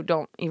 And they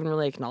don't even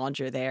really acknowledge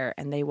you're there.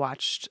 And they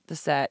watched the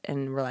set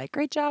and were like,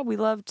 great job.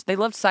 They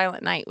loved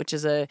Silent Night, which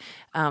is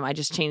I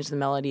just changed the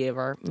melody of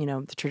our,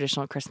 the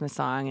traditional Christmas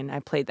song. And I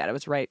played that. It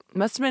was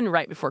must have been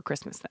right before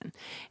Christmas then.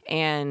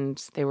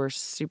 And they were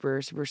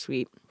super, super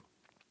sweet.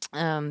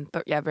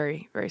 But yeah,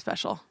 very, very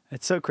special.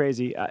 It's so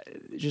crazy.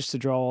 Just to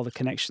draw all the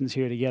connections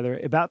here together,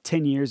 about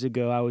 10 years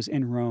ago, I was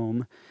in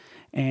Rome,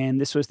 and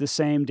this was the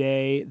same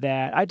day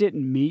that I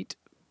didn't meet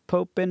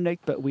Pope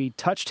Benedict, but we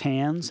touched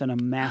hands in a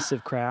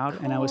massive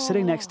crowd, and I was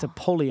sitting next to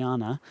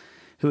Poliana,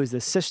 who is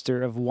the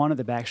sister of one of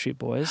the Backstreet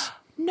Boys.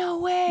 No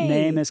way.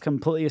 Name has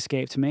completely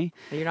escaped me.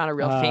 You're not a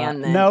real fan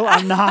then. No,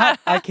 I'm not.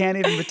 I can't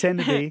even pretend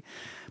to be.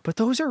 But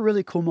those are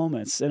really cool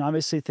moments, and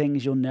obviously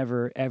things you'll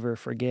never, ever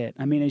forget.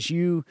 I mean, as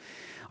you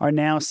are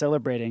now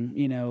celebrating,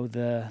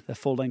 the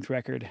full-length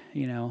record,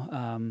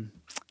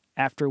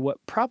 after what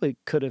probably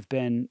could have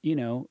been,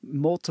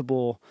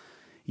 multiple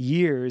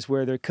years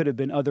where there could have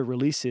been other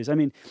releases. I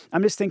mean,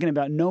 I'm just thinking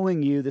about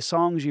knowing you, the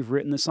songs you've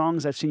written, the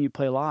songs I've seen you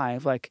play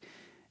live, like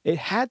it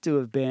had to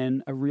have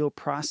been a real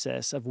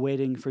process of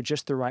waiting for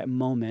just the right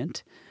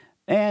moment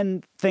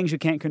and things you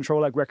can't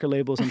control like record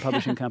labels and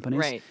publishing companies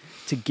right.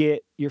 to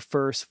get your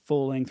first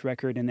full-length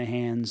record in the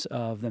hands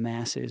of the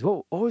masses.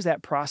 What was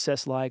that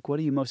process like? What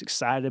are you most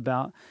excited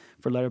about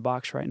for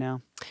Letterboxd right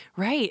now?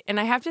 Right. And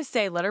I have to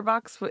say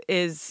Letterboxd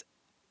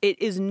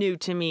is new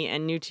to me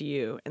and new to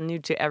you and new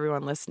to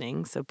everyone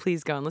listening. So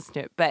please go and listen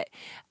to it. But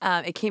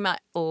it came out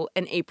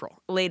in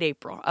late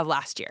April of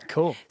last year.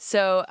 Cool.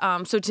 So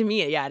to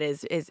me, yeah,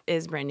 it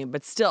is brand new.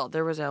 But still,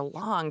 there was a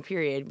long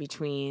period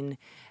between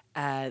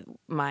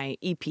my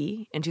EP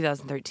in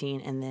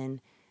 2013 and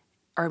then,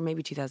 or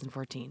maybe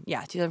 2014.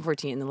 Yeah,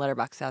 2014 and then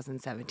Letterboxd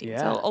 2017. Yeah.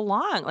 So a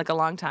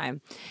long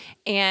time.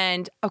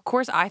 And of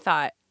course, I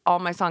thought all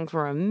my songs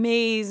were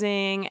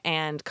amazing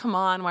and come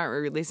on, why aren't we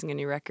releasing a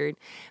new record?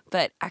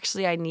 But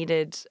actually I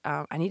needed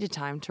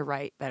time to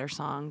write better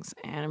songs,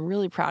 and I'm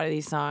really proud of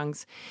these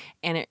songs.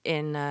 And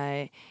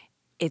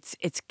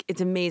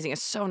it's amazing.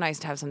 It's so nice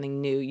to have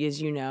something new,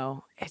 as you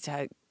know,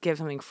 to give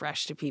something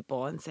fresh to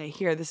people and say,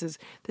 here, this is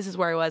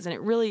where I was. And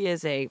it really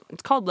is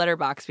it's called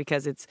Letterboxd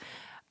because it's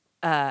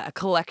a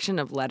collection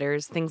of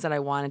letters, things that I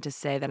wanted to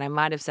say that I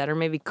might have said or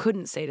maybe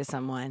couldn't say to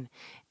someone.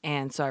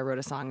 And so I wrote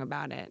a song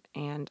about it.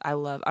 And I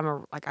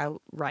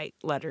write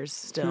letters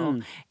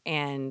still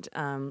and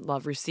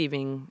love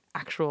receiving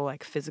actual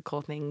like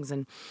physical things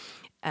and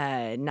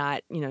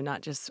not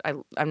just,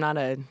 I'm not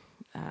a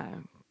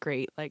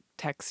great like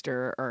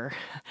texter or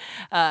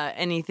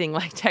anything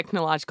like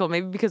technological,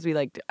 maybe because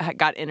we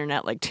got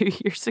internet like 2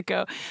 years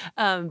ago.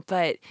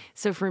 But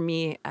so for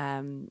me,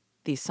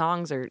 these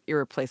songs are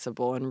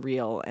irreplaceable and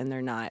real, and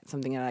they're not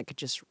something that I could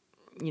just,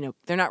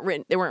 they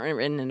weren't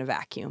written in a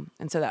vacuum.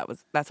 And so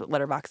that's what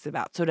Letterboxd is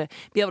about. So to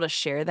be able to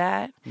share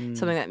that,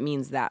 something that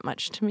means that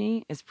much to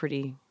me is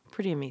pretty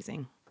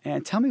amazing.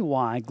 And tell me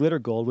why Glitter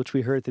Gold, which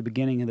we heard at the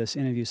beginning of this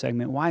interview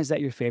segment, why is that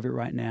your favorite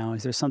right now?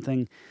 Is there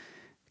something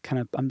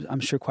kind of, I'm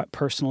sure, quite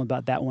personal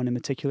about that one in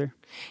particular?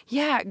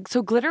 Yeah,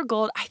 so Glitter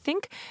Gold, I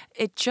think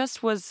it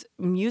just was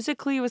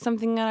musically was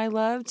something that I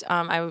loved.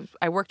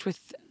 I worked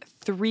with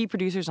 3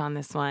 producers on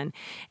this one,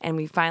 and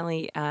we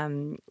finally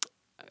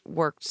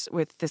worked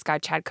with this guy,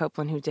 Chad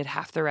Copeland, who did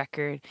half the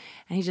record,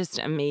 and he's just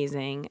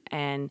amazing.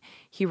 And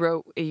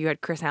you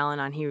had Chris Allen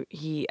on,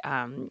 he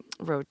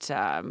wrote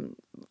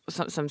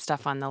some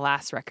stuff on the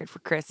last record for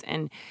Chris,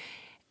 and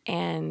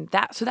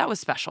that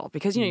was special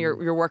because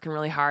you're working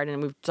really hard,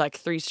 and we've like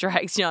 3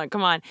 strikes, like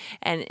come on,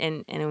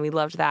 and we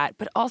loved that.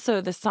 But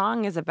also the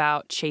song is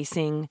about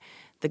chasing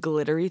the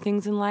glittery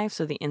things in life,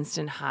 so the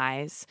instant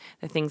highs,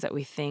 the things that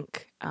we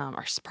think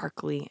are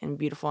sparkly and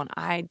beautiful, and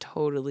I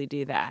totally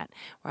do that.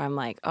 Where I'm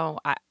like, oh,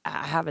 I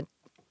have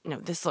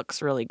this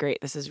looks really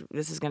great. This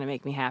is going to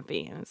make me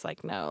happy, and it's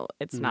like, no,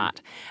 it's not.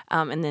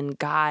 And then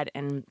God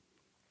and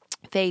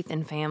faith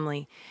and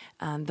family,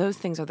 those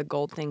things are the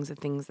gold things, the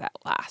things that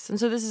last. And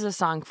so this is a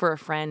song for a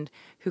friend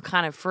who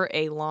kind of for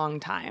a long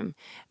time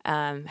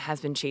has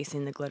been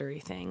chasing the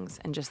glittery things,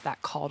 and just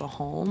that call to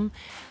home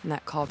and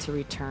that call to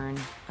return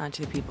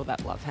to the people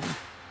that love him.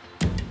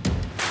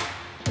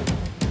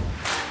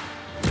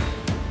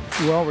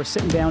 Well, we're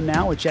sitting down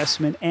now with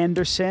Jessamine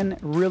Anderson.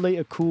 Really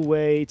a cool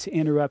way to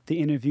interrupt the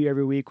interview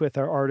every week with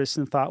our artists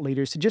and thought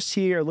leaders to just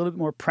hear a little bit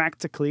more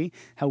practically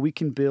how we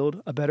can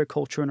build a better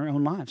culture in our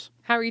own lives.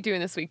 How are you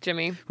doing this week,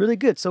 Jimmy? Really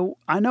good. So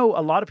I know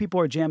a lot of people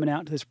are jamming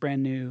out to this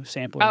brand new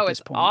sampler at this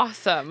It's point.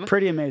 awesome.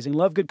 Pretty amazing.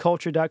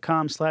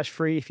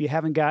 Lovegoodculture.com/free. If you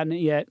haven't gotten it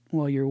yet,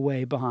 well, you're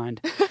way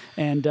behind.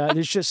 And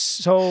there's just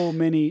so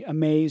many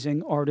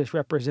amazing artists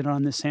represented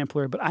on this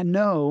sampler. But I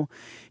know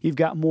you've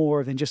got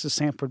more than just a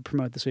sampler to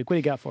promote this week. What do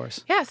you got for us?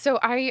 Yeah, so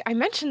I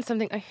mentioned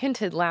something, I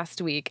hinted last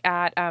week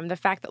at the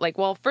fact that,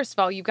 well, first of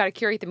all, you've got to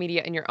curate the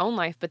media in your own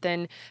life, but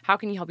then how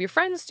can you help your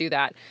friends do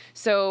that?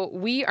 So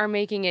we are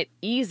making it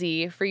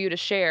easy for you to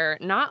share.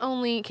 Not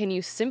only can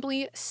you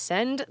simply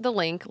send the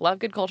link,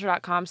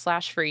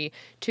 lovegoodculture.com/free,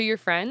 to your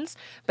friends,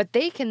 but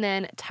they can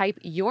then type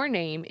your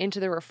name into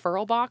the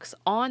referral box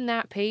on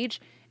that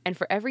page. And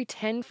for every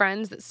 10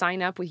 friends that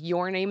sign up with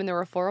your name in the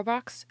referral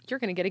box, you're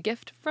going to get a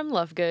gift from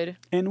Lovegood.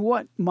 And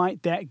what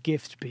might that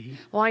gift be?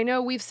 Well, I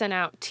know we've sent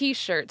out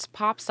t-shirts,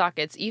 pop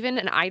sockets, even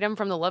an item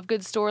from the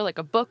Lovegood store like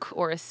a book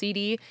or a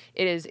CD.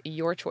 It is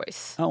your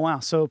choice. Oh, wow.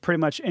 So pretty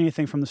much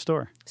anything from the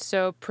store.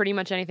 So pretty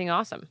much anything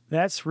awesome.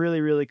 That's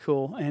really, really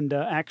cool. And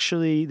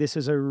actually, this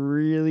is a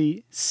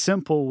really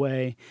simple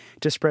way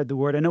to spread the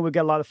word. I know we've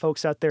got a lot of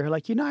folks out there who are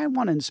like, I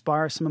want to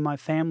inspire some of my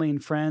family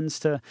and friends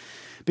to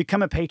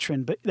become a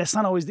patron, but that's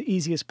not always the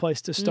easiest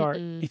place to start.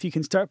 If you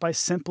can start by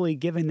simply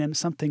giving them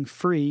something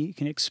free, you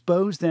can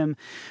expose them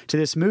to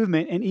this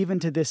movement and even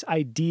to this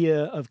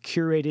idea of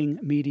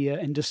curating media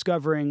and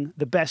discovering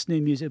the best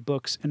new music,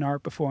 books, and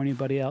art before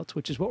anybody else,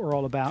 which is what we're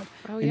all about.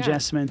 Oh, and yeah.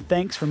 Jessamine,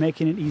 thanks for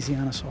making it easy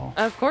on us all.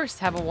 Of course.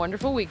 Have a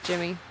wonderful week,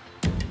 Jimmy.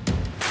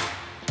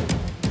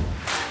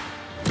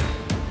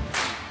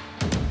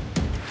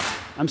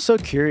 I'm so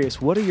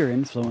curious, what are your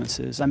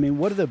influences? I mean,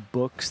 what are the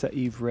books that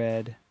you've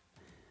read?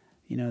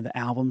 The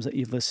albums that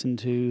you've listened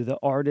to, the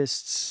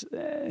artists,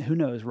 who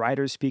knows,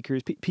 writers,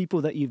 speakers,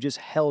 people that you've just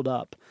held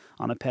up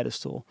on a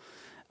pedestal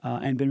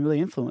and been really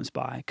influenced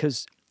by.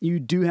 Because you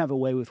do have a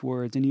way with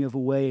words and you have a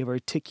way of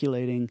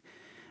articulating,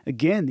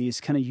 again, these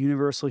kind of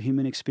universal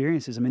human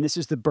experiences. I mean, this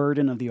is the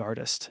burden of the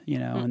artist,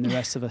 and the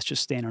rest of us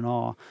just stand in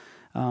awe.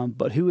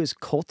 But who has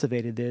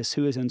cultivated this?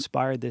 Who has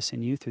inspired this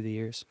in you through the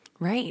years?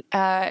 Right.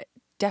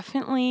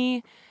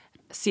 Definitely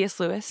C.S.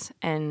 Lewis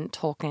and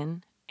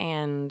Tolkien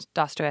and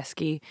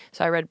Dostoevsky.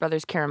 So I read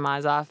Brothers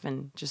Karamazov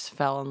and just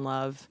fell in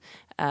love.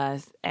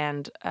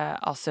 And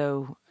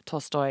also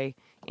Tolstoy,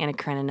 Anna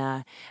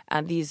Karenina.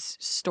 These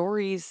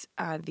stories,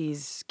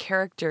 these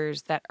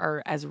characters that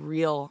are as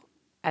real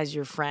as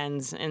your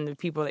friends and the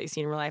people that you see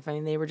in real life. I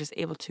mean, they were just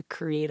able to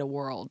create a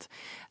world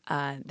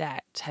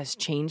that has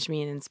changed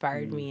me and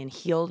inspired me and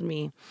healed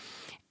me.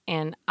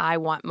 And I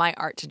want my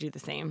art to do the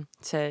same,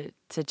 to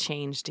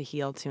change, to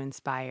heal, to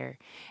inspire.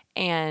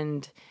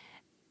 And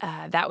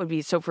that would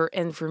be for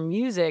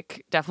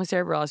music, definitely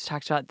Sarah Bareilles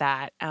talked about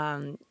that.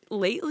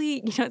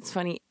 Lately, it's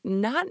funny,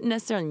 not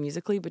necessarily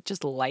musically, but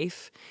just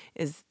life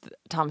is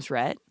Thomas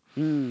Rhett.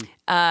 I'm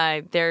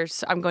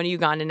going to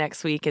Uganda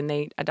next week, and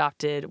they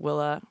adopted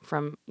Willa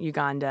from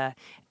Uganda,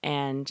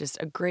 and just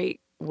a great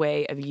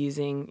way of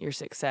using your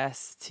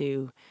success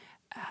to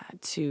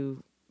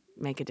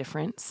make a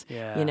difference.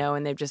 Yeah.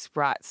 And they've just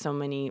brought so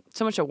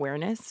much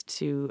awareness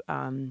to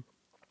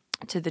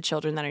the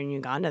children that are in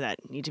Uganda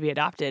that need to be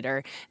adopted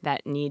or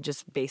that need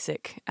just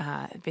basic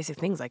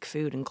things like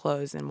food and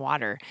clothes and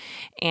water.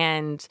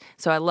 And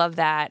so I love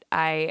that.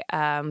 I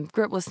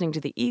grew up listening to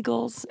the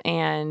Eagles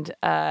and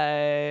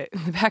the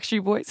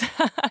Backstreet Boys,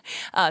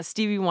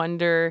 Stevie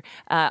Wonder.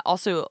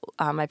 Also,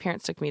 my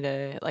parents took me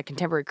to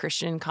contemporary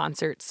Christian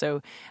concerts.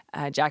 So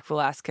Jack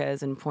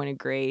Velasquez and Point of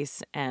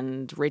Grace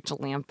and Rachel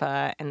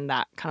Lampa and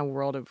that kind of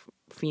world of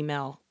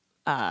female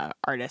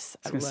artists.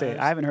 I was going to say,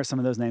 I haven't heard some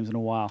of those names in a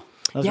while.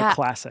 Those are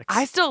classics.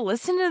 I still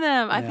listen to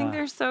them. I Yeah. think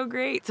they're so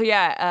great. So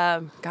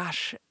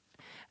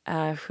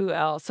who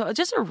else? So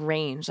just a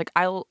range.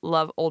 I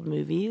love old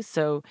movies.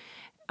 So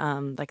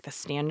the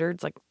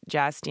standards,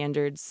 jazz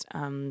standards,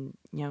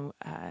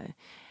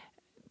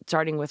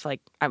 starting with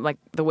I'm like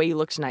The Way You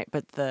Look Tonight,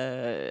 but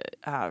the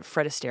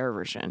Fred Astaire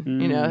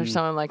version,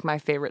 some of my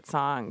favorite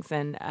songs.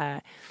 And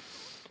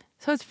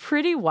so it's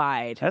pretty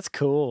wide. That's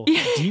cool.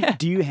 Yeah.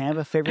 Do you have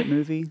a favorite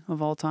movie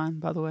of all time,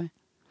 by the way?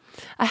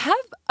 I have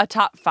a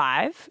top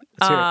 5.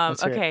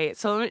 Let's hear it. Okay,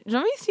 so let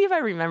me see if I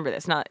remember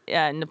this. Not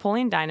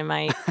Napoleon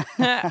Dynamite.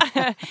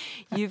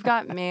 You've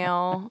Got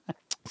Mail,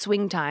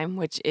 Swing Time,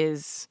 which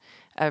is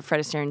a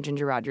Fred Astaire and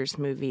Ginger Rogers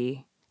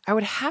movie. I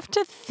would have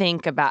to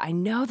think about. I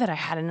know that I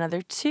had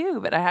another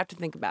 2, but I have to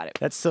think about it.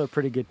 That's still a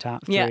pretty good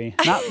top 3.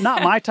 Yeah.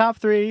 Not my top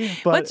 3,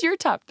 but What's your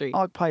top 3?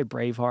 Oh, probably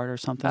Braveheart or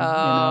something.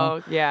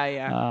 Oh,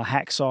 yeah.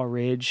 Hacksaw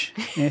Ridge.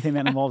 Anything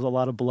that involves a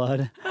lot of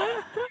blood.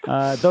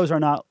 Those are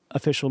not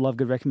official Love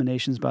Good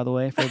recommendations, by the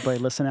way, for everybody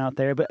listening out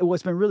there. But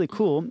what's been really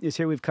cool is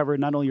here we've covered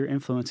not only your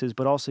influences,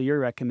 but also your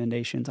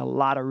recommendations. A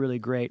lot of really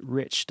great,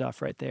 rich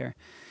stuff right there.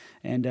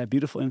 And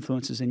beautiful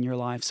influences in your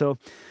life. So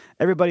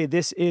everybody,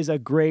 this is a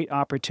great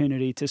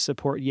opportunity to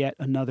support yet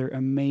another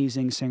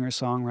amazing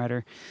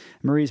singer-songwriter.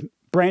 Marie's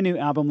brand new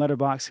album,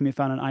 Letterbox, can be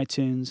found on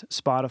iTunes,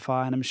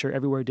 Spotify, and I'm sure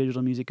everywhere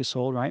digital music is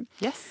sold, right?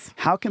 Yes.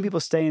 How can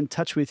people stay in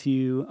touch with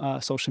you,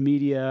 social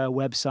media,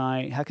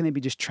 website? How can they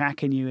be just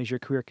tracking you as your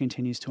career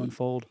continues to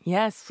unfold?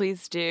 Yes,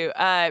 please do.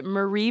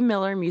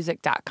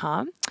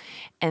 MarieMillerMusic.com.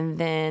 And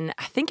then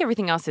I think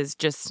everything else is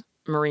just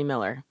Marie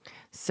Miller.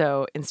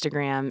 So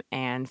Instagram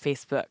and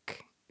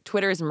Facebook.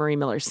 Twitter is Marie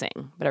Miller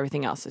Sing, but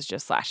everything else is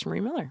just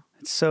 /Marie Miller.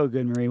 It's so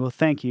good, Marie. Well,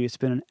 thank you. It's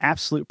been an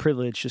absolute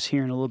privilege just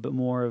hearing a little bit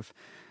more of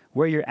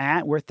where you're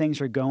at, where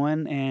things are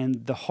going,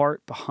 and the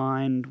heart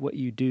behind what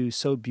you do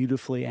so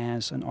beautifully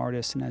as an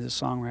artist and as a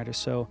songwriter.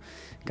 So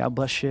God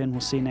bless you, and we'll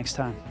see you next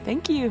time.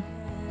 Thank you.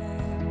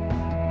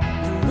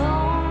 The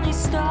lonely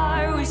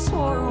star we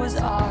swore was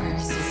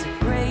ours is a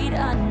great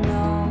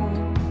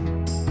unknown.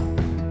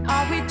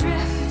 Are we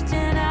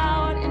drifting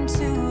out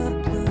into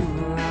the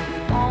blue, or are we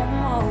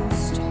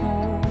almost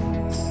home?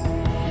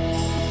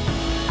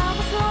 I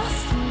was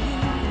lost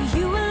in you,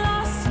 you were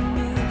lost in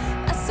me,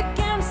 us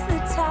against the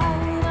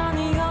tide on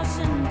the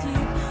ocean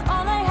deep.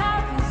 All I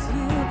have is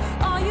you,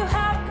 all you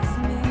have is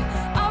me.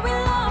 Are we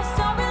lost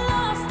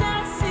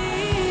at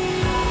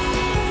sea?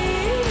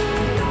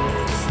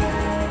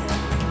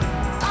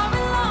 Are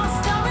we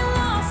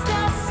lost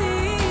at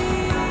sea?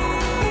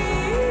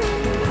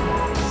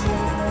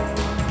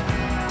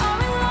 Are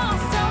we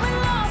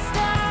lost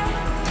at all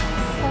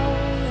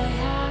I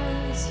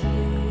have is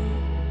you.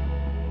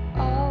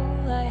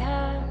 All I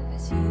have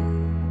is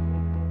you.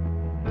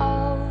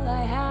 All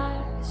I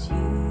have is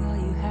you. All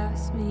you have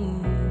is me.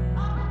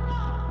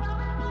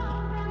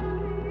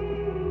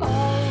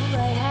 All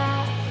I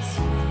have is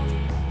you.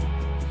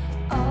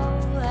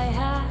 All I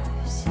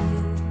have is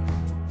you.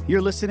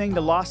 You're listening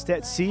to Lost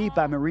at Sea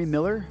by Marie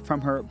Miller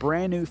from her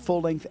brand new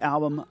full-length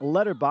album,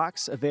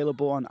 Letterbox,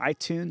 available on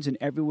iTunes and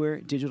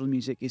everywhere digital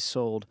music is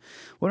sold.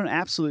 What an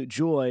absolute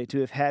joy to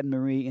have had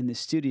Marie in the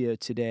studio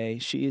today.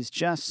 She is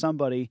just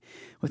somebody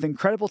with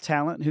incredible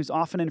talent who's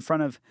often in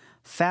front of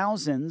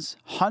thousands,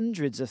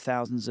 hundreds of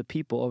thousands of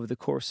people over the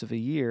course of a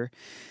year,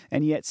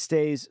 and yet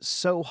stays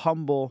so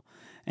humble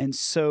and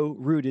so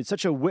rooted,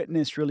 such a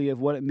witness really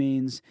of what it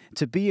means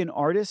to be an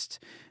artist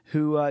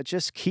who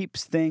just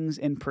keeps things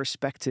in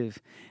perspective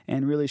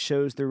and really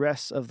shows the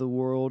rest of the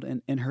world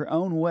in her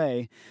own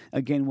way,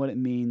 again, what it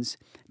means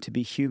to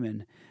be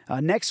human.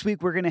 Next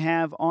week, we're going to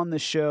have on the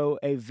show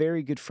a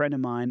very good friend of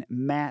mine,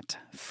 Matt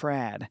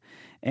Fradd.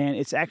 And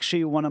it's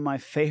actually one of my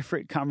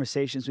favorite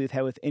conversations we've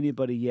had with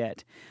anybody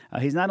yet.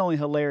 He's not only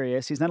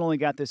hilarious, he's not only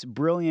got this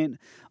brilliant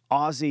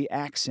Aussie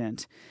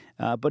accent,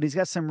 but he's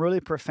got some really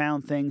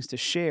profound things to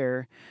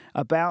share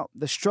about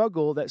the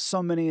struggle that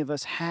so many of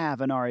us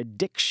have in our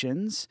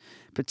addictions,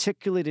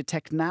 particularly to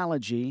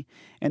technology,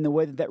 and the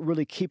way that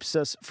really keeps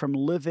us from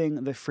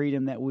living the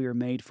freedom that we are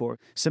made for.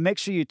 So make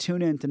sure you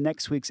tune in to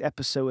next week's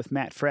episode with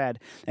Matt Fradd.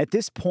 At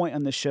this point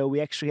on the show,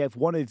 we actually have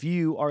one of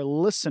you, our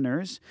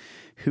listeners,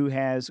 who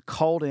has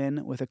called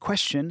in with a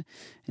question,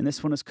 and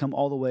this one has come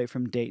all the way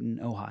from Dayton,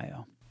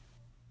 Ohio.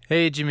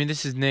 Hey Jimmy,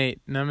 this is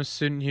Nate, and I'm a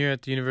student here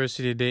at the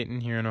University of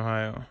Dayton here in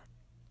Ohio.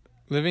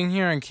 Living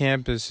here on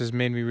campus has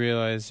made me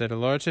realize that a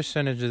large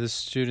percentage of the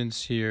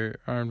students here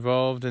are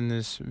involved in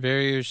this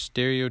very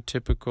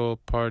stereotypical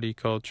party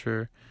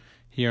culture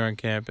here on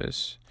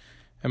campus.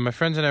 And my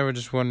friends and I were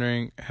just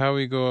wondering how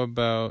we go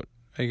about,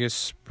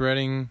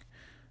 spreading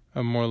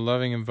a more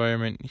loving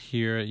environment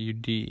here at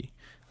UD.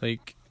 I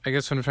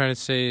guess what I'm trying to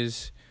say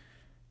is,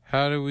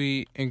 how do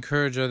we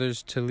encourage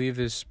others to leave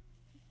this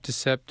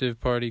deceptive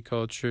party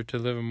culture to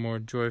live a more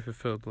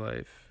joy-fulfilled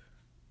life?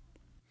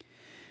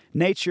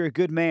 Nate, you're a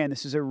good man.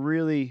 This is a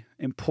really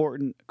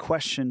important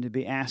question to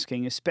be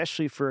asking,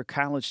 especially for a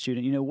college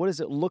student. What does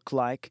it look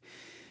like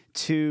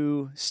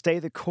to stay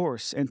the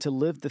course and to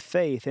live the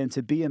faith and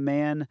to be a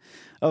man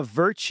of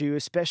virtue,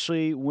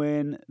 especially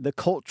when the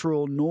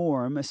cultural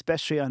norm,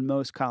 especially on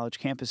most college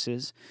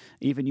campuses,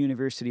 even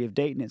University of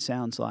Dayton, it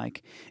sounds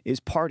like, is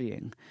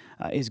partying,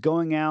 is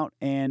going out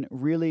and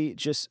really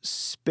just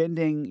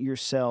spending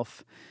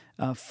yourself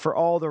for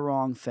all the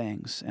wrong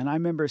things. And I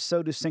remember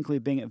so distinctly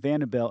being at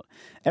Vanderbilt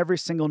every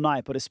single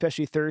night, but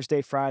especially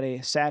Thursday, Friday,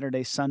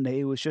 Saturday,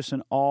 Sunday. It was just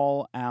an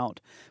all-out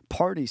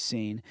party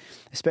scene,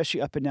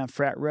 especially up and down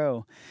Frat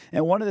Row.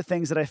 And one of the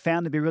things that I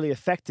found to be really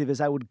effective is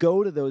I would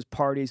go to those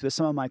parties with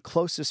some of my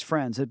closest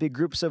friends. It'd be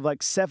groups of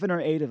 7 or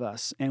 8 of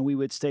us, and we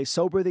would stay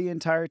sober the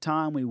entire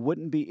time. We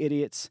wouldn't be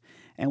idiots,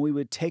 and we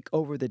would take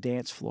over the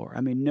dance floor. I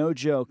mean, no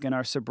joke. In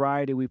our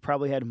sobriety, we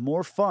probably had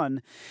more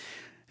fun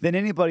than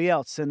anybody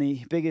else. And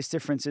the biggest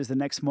difference is the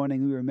next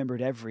morning we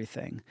remembered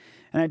everything.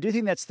 And I do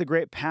think that's the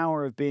great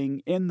power of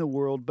being in the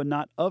world, but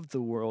not of the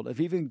world, of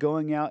even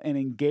going out and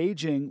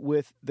engaging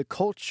with the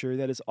culture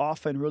that is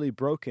often really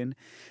broken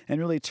and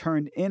really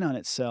turned in on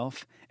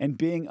itself and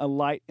being a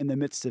light in the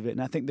midst of it.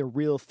 And I think the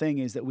real thing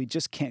is that we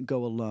just can't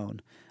go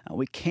alone.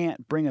 We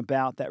can't bring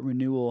about that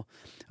renewal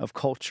of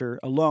culture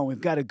alone.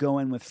 We've got to go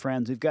in with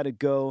friends. We've got to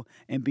go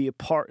and be a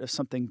part of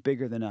something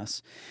bigger than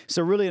us.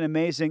 So really an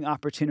amazing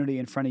opportunity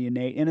in front of you,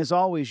 Nate. And as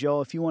always,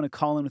 y'all, if you want to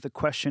call in with a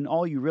question,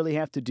 all you really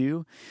have to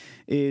do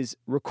is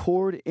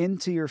record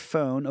into your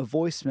phone a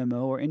voice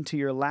memo or into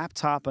your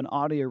laptop an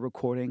audio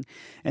recording,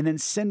 and then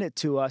send it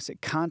to us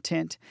at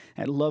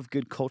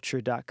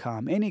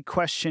content@lovegoodculture.com. Any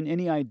question,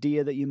 any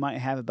idea that you might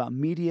have about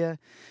media,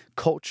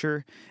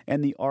 culture,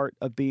 and the art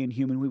of being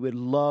human, we would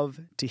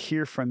love to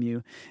hear from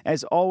you.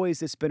 As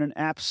always, it's been an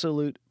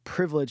absolute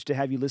privilege to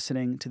have you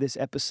listening to this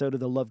episode of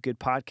the Love Good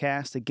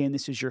podcast. Again,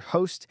 this is your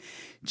host,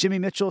 Jimmy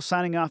Mitchell,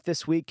 signing off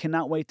this week.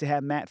 Cannot wait to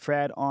have Matt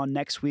Frad on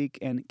next week,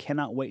 and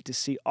cannot wait to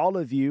see all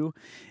of you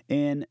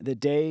in the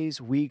days,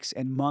 weeks,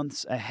 and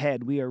months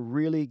ahead. We are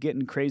really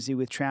getting crazy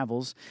with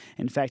travels.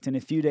 In fact, in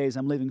a few days,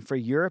 I'm leaving for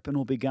Europe, and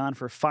we'll be gone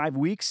for 5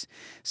 weeks.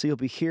 So you'll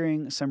be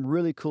hearing some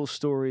really cool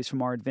stories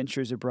from our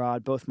adventures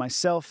abroad. Both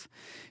myself,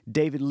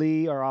 David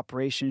Lee, our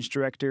operations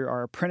director,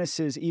 our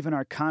apprentices, even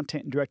our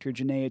content director,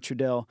 Janaea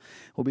Trudell,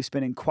 will be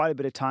spending quite a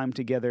bit of time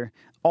together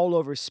all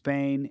over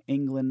Spain,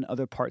 England,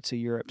 other parts of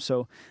Europe.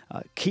 So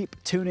keep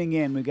tuning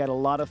in. We've got a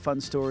lot of fun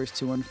stories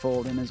to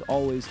unfold. And as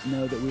always,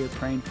 know that we are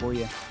praying for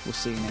you. We'll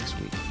see you next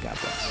week. God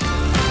bless.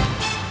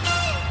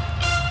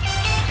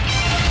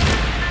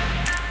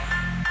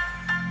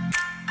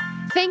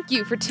 Thank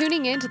you for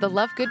tuning in to the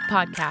Love Good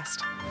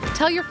podcast.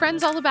 Tell your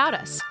friends all about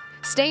us.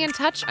 Stay in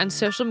touch on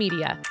social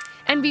media.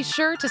 And be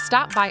sure to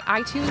stop by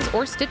iTunes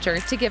or Stitcher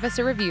to give us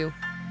a review.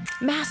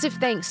 Massive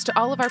thanks to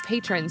all of our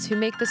patrons who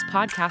make this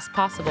podcast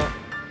possible.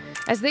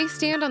 As they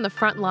stand on the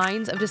front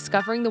lines of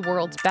discovering the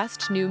world's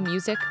best new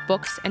music,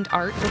 books, and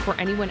art before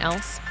anyone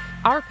else,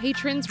 our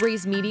patrons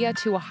raise media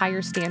to a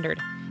higher standard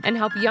and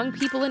help young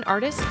people and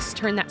artists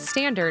turn that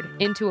standard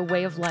into a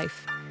way of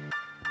life.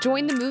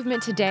 Join the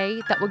movement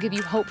today that will give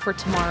you hope for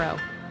tomorrow.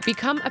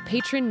 Become a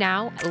patron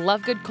now at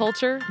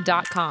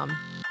lovegoodculture.com.